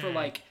suck for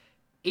like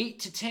 8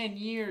 to 10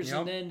 years,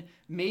 and then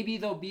maybe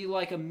they'll be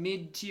like a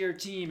mid-tier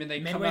team, and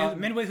they come out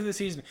midway through the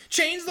season.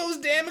 Change those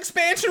damn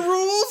expansion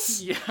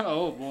rules. Yeah.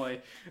 Oh boy.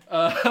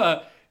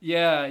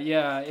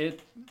 Yeah.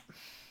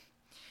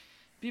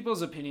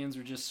 People's opinions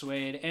were just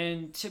swayed,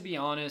 and to be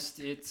honest,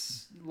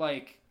 it's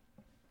like,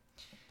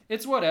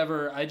 it's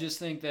whatever. I just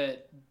think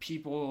that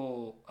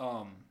people,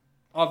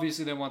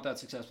 obviously they want that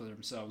success for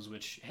themselves,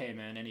 which, hey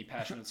man, any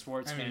passionate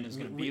sports fan is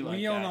going to be like that.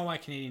 We all know why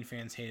Canadian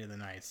fans hated the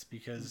Knights,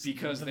 because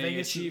they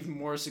achieved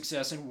more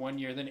success in 1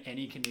 year than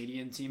any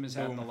Canadian team has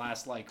had in the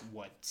last,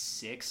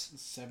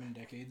 7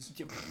 decades.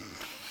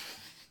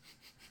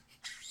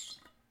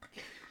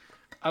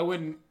 I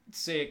wouldn't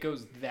say it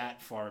goes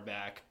that far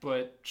back,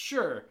 but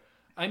sure.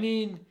 I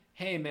mean,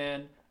 hey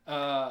man,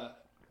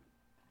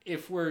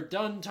 if we're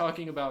done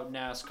talking about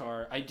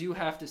NASCAR, I do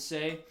have to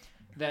say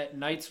that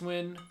Knights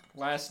win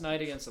last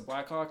night against the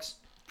Blackhawks,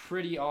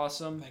 pretty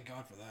awesome. Thank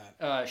God for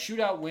that.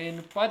 Shootout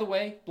win. By the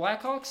way,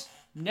 Blackhawks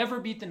never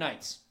beat the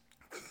Knights.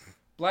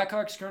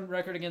 Blackhawks' current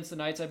record against the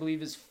Knights, I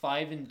believe, is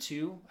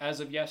 5-2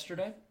 as of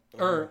yesterday,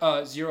 or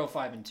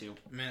 0-5-2.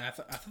 Man, I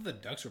thought the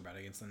Ducks were bad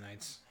against the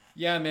Knights.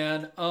 Yeah,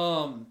 man.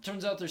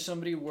 Turns out there's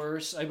somebody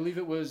worse. I believe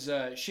it was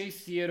Shea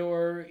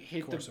Theodore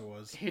hit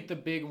the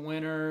big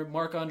winner.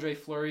 Marc-Andre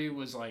Fleury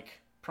was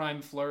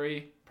prime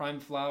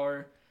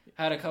flower.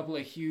 Had a couple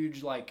of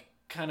huge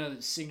kind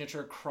of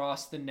signature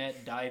cross the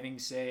net diving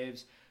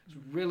saves. It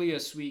was really a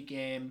sweet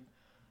game.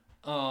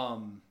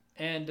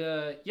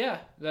 Yeah,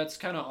 that's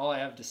kind of all I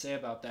have to say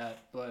about that.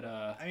 But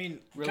I mean,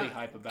 really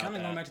hype about that. Kind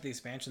of going back to the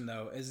expansion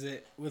though, is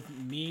that with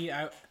me,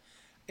 I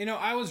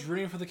was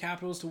rooting for the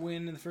Capitals to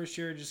win in the first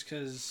year just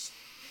because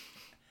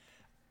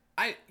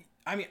I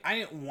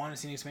didn't want to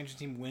see an expansion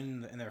team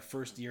win in their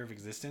first year of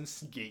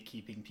existence.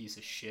 Gatekeeping piece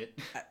of shit.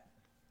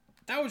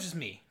 That was just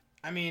me.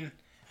 I mean,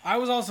 I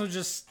was also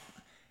just,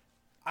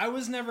 I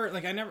was never,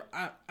 I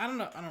don't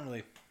know, I don't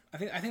really, I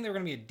think they were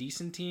going to be a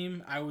decent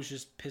team. I was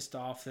just pissed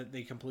off that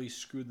they completely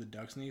screwed the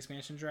Ducks in the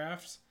expansion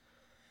drafts.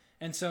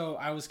 And so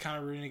I was kind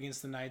of rooting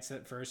against the Knights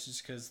at first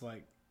just because,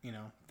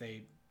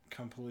 they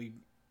completely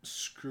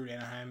screwed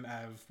Anaheim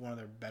out of one of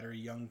their better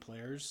young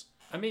players.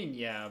 I mean,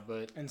 yeah,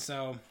 but... And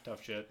so...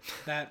 Tough shit.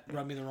 That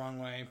rubbed me the wrong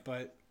way,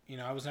 but,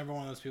 I was never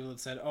one of those people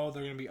that said, oh,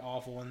 they're going to be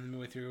awful, and then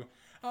midway through,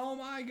 oh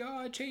my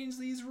god, change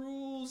these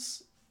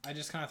rules. I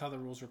just kind of thought the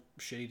rules were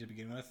shitty to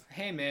begin with.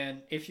 Hey,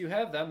 man, if you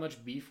have that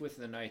much beef with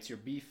the Knights, your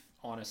beef,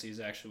 honestly, is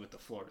actually with the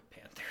Florida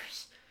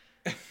Panthers.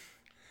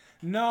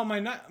 No,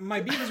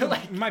 my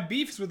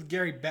beef is with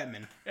Gary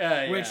Bettman,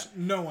 which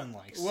no one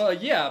likes. Well,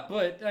 yeah,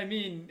 but I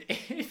mean,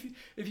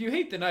 if you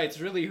hate the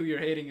Knights, really who you're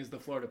hating is the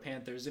Florida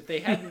Panthers. If they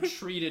hadn't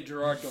treated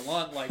Gerard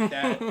Gallant like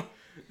that,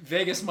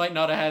 Vegas might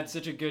not have had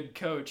such a good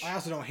coach. I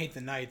also don't hate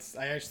the Knights.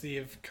 I actually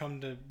have come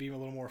to be a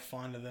little more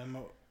fond of them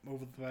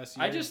over the past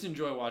year. I just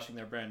enjoy watching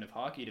their brand of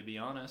hockey, to be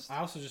honest. I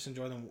also just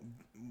enjoy them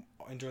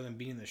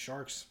beating the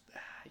Sharks.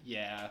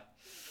 Yeah,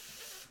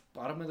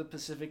 bottom of the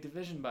Pacific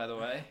Division, by the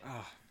way.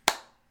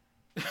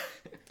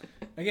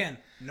 Again,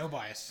 no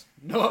bias.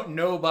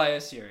 No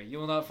bias here. You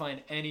will not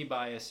find any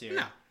bias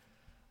here.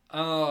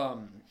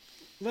 No.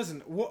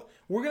 Listen,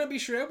 we're gonna be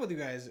straight up with you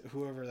guys.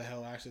 Whoever the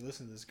hell actually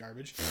listens to this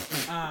garbage.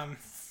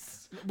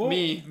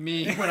 Me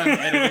when I'm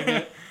editing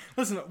it.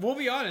 Listen, we'll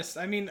be honest.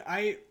 I mean,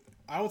 I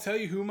will tell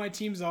you who my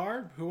teams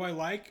are, who I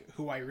like,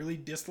 who I really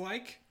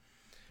dislike.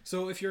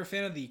 So if you're a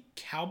fan of the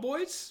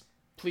Cowboys,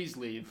 please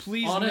leave.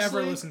 Please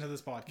never listen to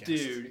this podcast,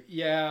 dude.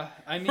 Yeah,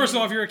 I mean, first of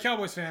all, if you're a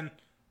Cowboys fan,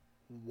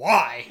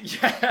 why?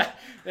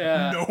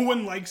 Yeah. No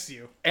one likes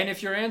you. And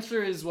if your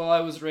answer is, well, I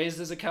was raised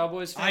as a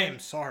Cowboys fan, I am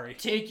sorry.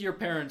 Take your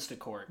parents to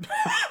court.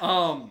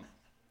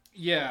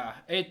 Yeah,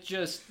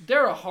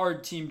 they're a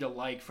hard team to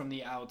like from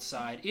the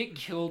outside. It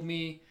killed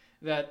me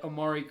that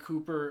Amari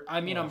Cooper,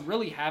 I'm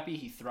really happy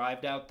he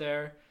thrived out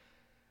there.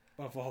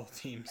 Of all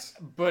teams.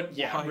 But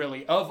yeah,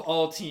 really, of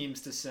all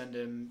teams to send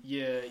him,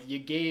 you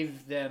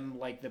gave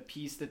them the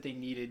piece that they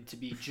needed to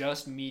be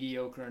just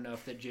mediocre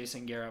enough that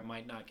Jason Garrett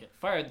might not get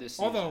fired this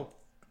season. Although,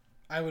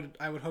 I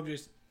would hope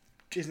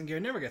Jason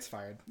Garrett never gets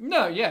fired.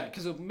 No, yeah,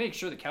 because it'll make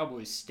sure the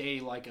Cowboys stay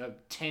a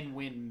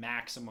 10-win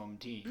maximum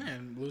team. Yeah,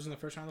 and lose in the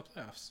first round of the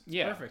playoffs.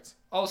 Yeah. Perfect.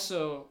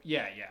 Also,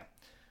 yeah.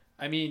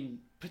 I mean,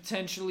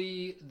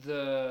 potentially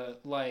the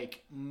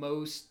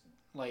most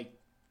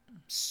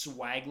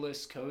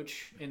swagless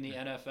coach in the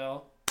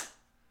NFL.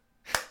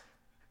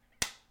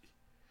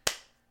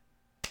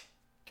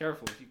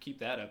 Careful, if you keep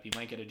that up, you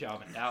might get a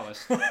job in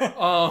Dallas.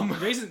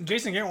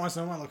 Jason Garrett wants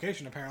to know my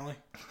location, apparently.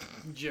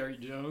 Jerry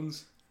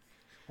Jones.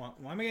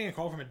 Why am I getting a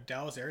call from a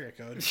Dallas area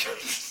code?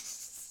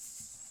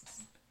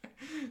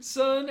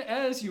 Son,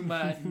 as you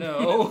might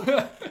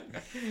know.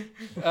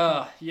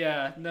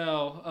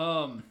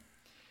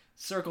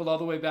 Circled all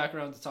the way back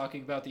around to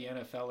talking about the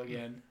NFL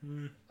again.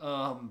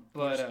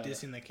 But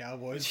just dissing the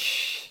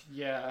Cowboys.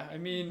 Yeah, I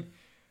mean,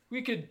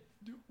 we could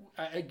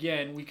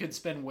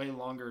spend way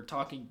longer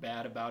talking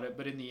bad about it,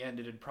 but in the end,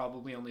 it'd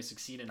probably only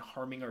succeed in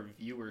harming our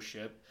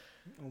viewership.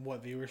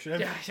 What viewership?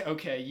 Yeah,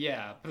 okay,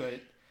 yeah, but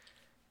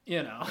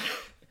you know.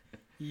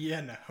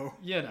 You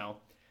know.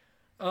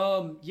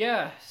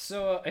 Yeah,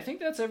 so I think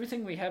that's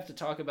everything we have to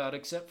talk about,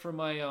 except for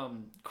my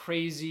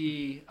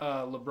crazy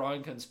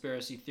LeBron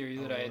conspiracy theory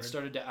that I had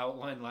started to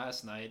outline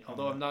last night.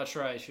 Although I'm not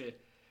sure I should.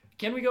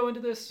 Can we go into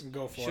this?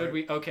 Go for it. Should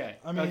we? Okay.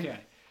 I mean, okay.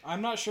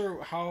 I'm not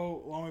sure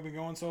how long we've been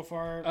going so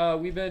far.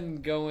 We've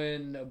been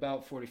going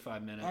about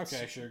 45 minutes.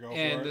 Okay, sure, go for it.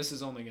 And this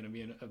is only going to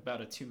be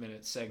about a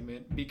 2-minute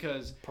segment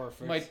because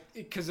Perfect.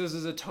 Because this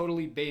is a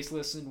totally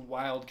baseless and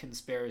wild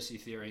conspiracy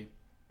theory.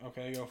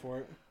 Okay, go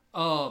for it.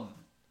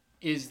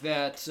 Is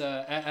that,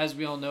 as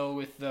we all know,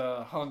 with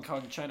the Hong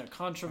Kong-China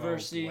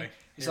controversy,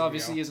 this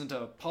obviously isn't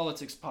a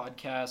politics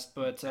podcast,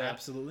 but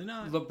absolutely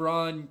not.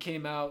 LeBron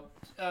came out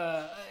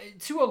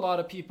to a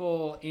lot of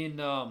people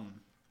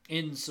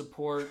in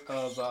support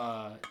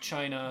of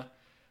China,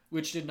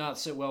 which did not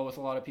sit well with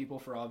a lot of people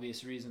for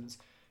obvious reasons.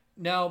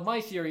 Now,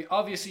 my theory,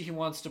 obviously he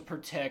wants to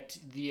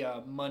protect the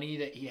money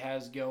that he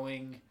has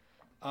going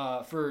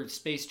for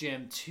Space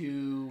Jam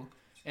 2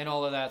 and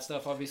all of that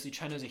stuff. Obviously,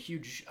 China's a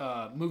huge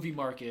movie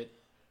market.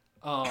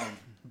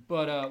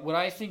 But what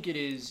I think it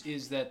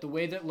is that the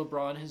way that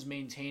LeBron has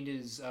maintained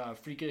his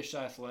freakish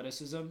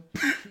athleticism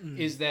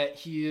is that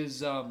he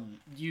is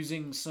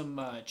using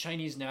some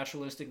Chinese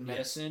naturalistic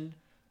medicine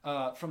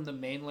from the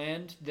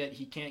mainland that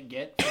he can't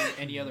get from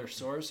any other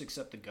source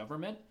except the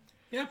government.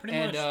 Yeah, pretty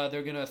much. And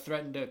they're going to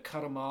threaten to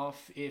cut him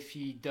off if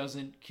he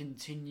doesn't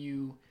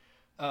continue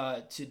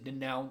to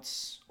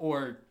denounce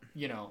or,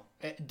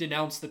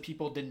 denounce the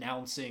people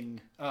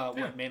denouncing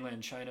what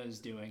mainland China is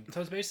doing.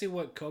 So it's basically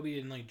what Kobe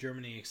in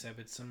Germany, except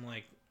it's some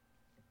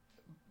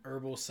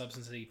herbal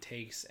substance that he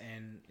takes,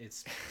 and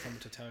it's from a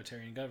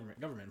totalitarian government.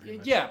 Pretty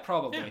much. Yeah,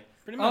 probably. Yeah,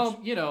 pretty much.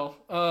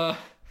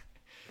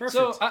 Perfect.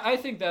 So I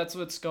think that's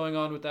what's going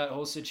on with that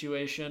whole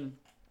situation.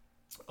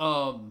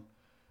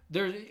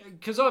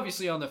 Because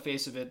obviously on the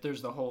face of it,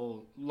 there's the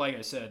whole, like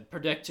I said,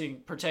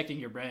 protecting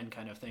your brand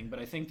kind of thing. But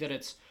I think that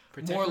it's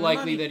more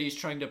likely that he's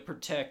trying to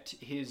protect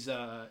his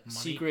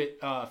secret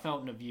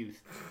fountain of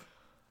youth.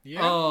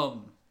 Yeah.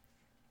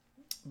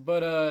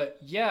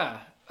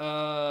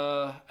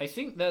 I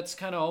think that's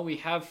kind of all we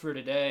have for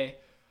today.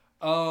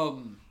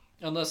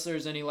 Unless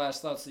there's any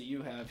last thoughts that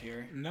you have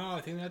here. No, I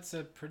think that's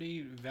a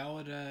pretty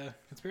valid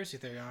conspiracy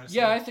theory, honestly.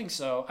 Yeah, I think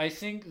so. I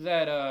think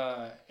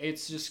that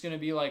it's just going to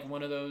be like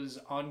one of those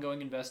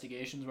ongoing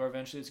investigations where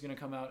eventually it's going to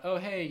come out, oh,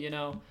 hey,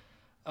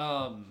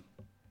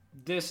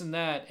 this and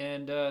that,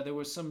 and there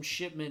was some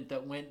shipment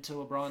that went to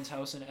LeBron's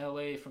house in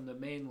L.A. from the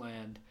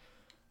mainland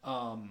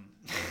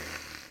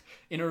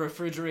in a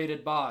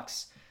refrigerated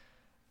box.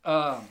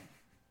 That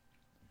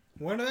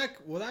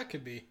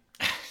could be.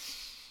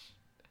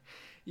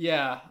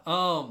 Yeah.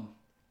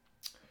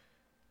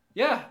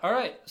 Yeah. All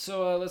right.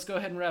 So let's go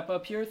ahead and wrap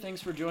up here.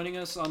 Thanks for joining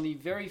us on the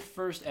very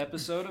first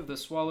episode of the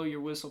Swallow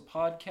Your Whistle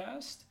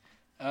podcast.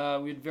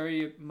 We'd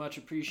very much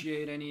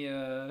appreciate any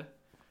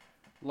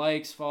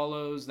likes,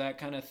 follows, that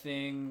kind of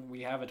thing.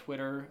 We have a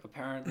Twitter,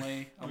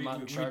 apparently. I'm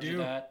not in charge of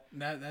that.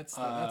 That's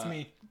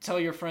me.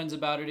 Tell your friends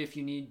about it if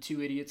you need two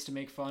idiots to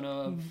make fun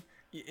of.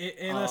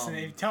 And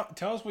listen,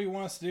 tell us what you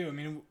want us to do. I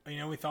mean,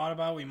 we thought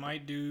about we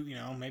might do.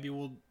 Maybe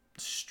we'll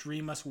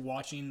stream us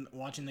watching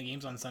the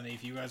games on Sunday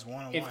if you guys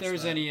want to watch. If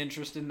there's any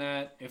interest in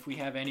that, if we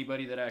have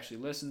anybody that actually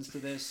listens to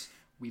this,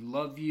 we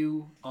love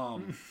you.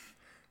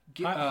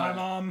 Hi,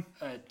 Mom.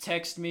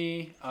 Text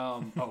me.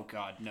 Oh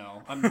God,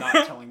 no! I'm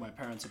not telling my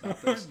parents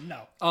about this.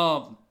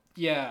 No.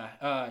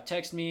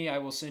 Text me. I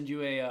will send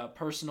you a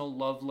personal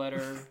love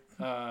letter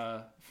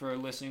for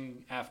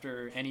listening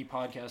after any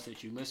podcast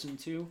that you listen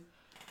to.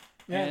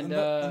 Yeah, and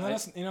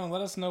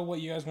let us know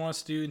what you guys want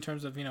us to do in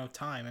terms of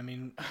time. I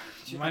mean,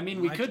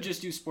 we could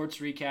just do sports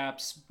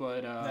recaps,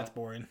 but that's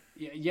boring.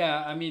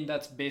 Yeah. I mean,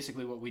 that's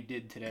basically what we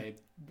did today,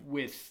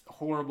 with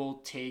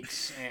horrible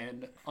takes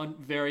and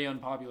very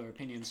unpopular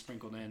opinions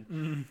sprinkled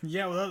in.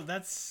 Yeah, well,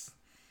 that's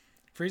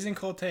freezing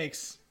cold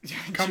takes.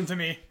 Come to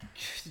me.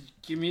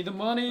 Give me the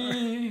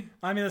money.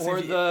 I mean, listen,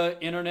 or the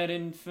internet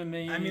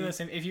infamy. I mean,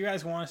 listen. If you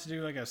guys want us to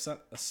do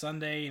a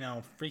Sunday,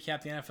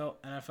 recap the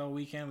NFL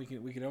weekend, we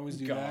could always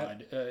do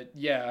that.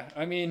 Yeah.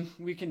 I mean,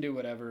 we can do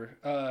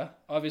whatever.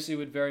 Obviously,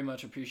 would very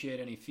much appreciate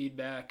any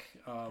feedback.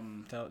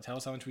 Tell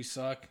us how much we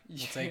suck. We'll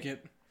take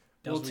it.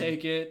 We'll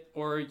take it,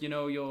 or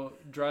you'll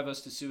drive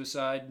us to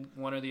suicide,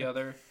 one or the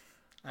other.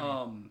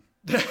 All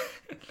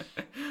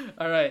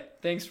right.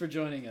 Thanks for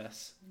joining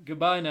us.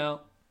 Goodbye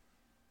now.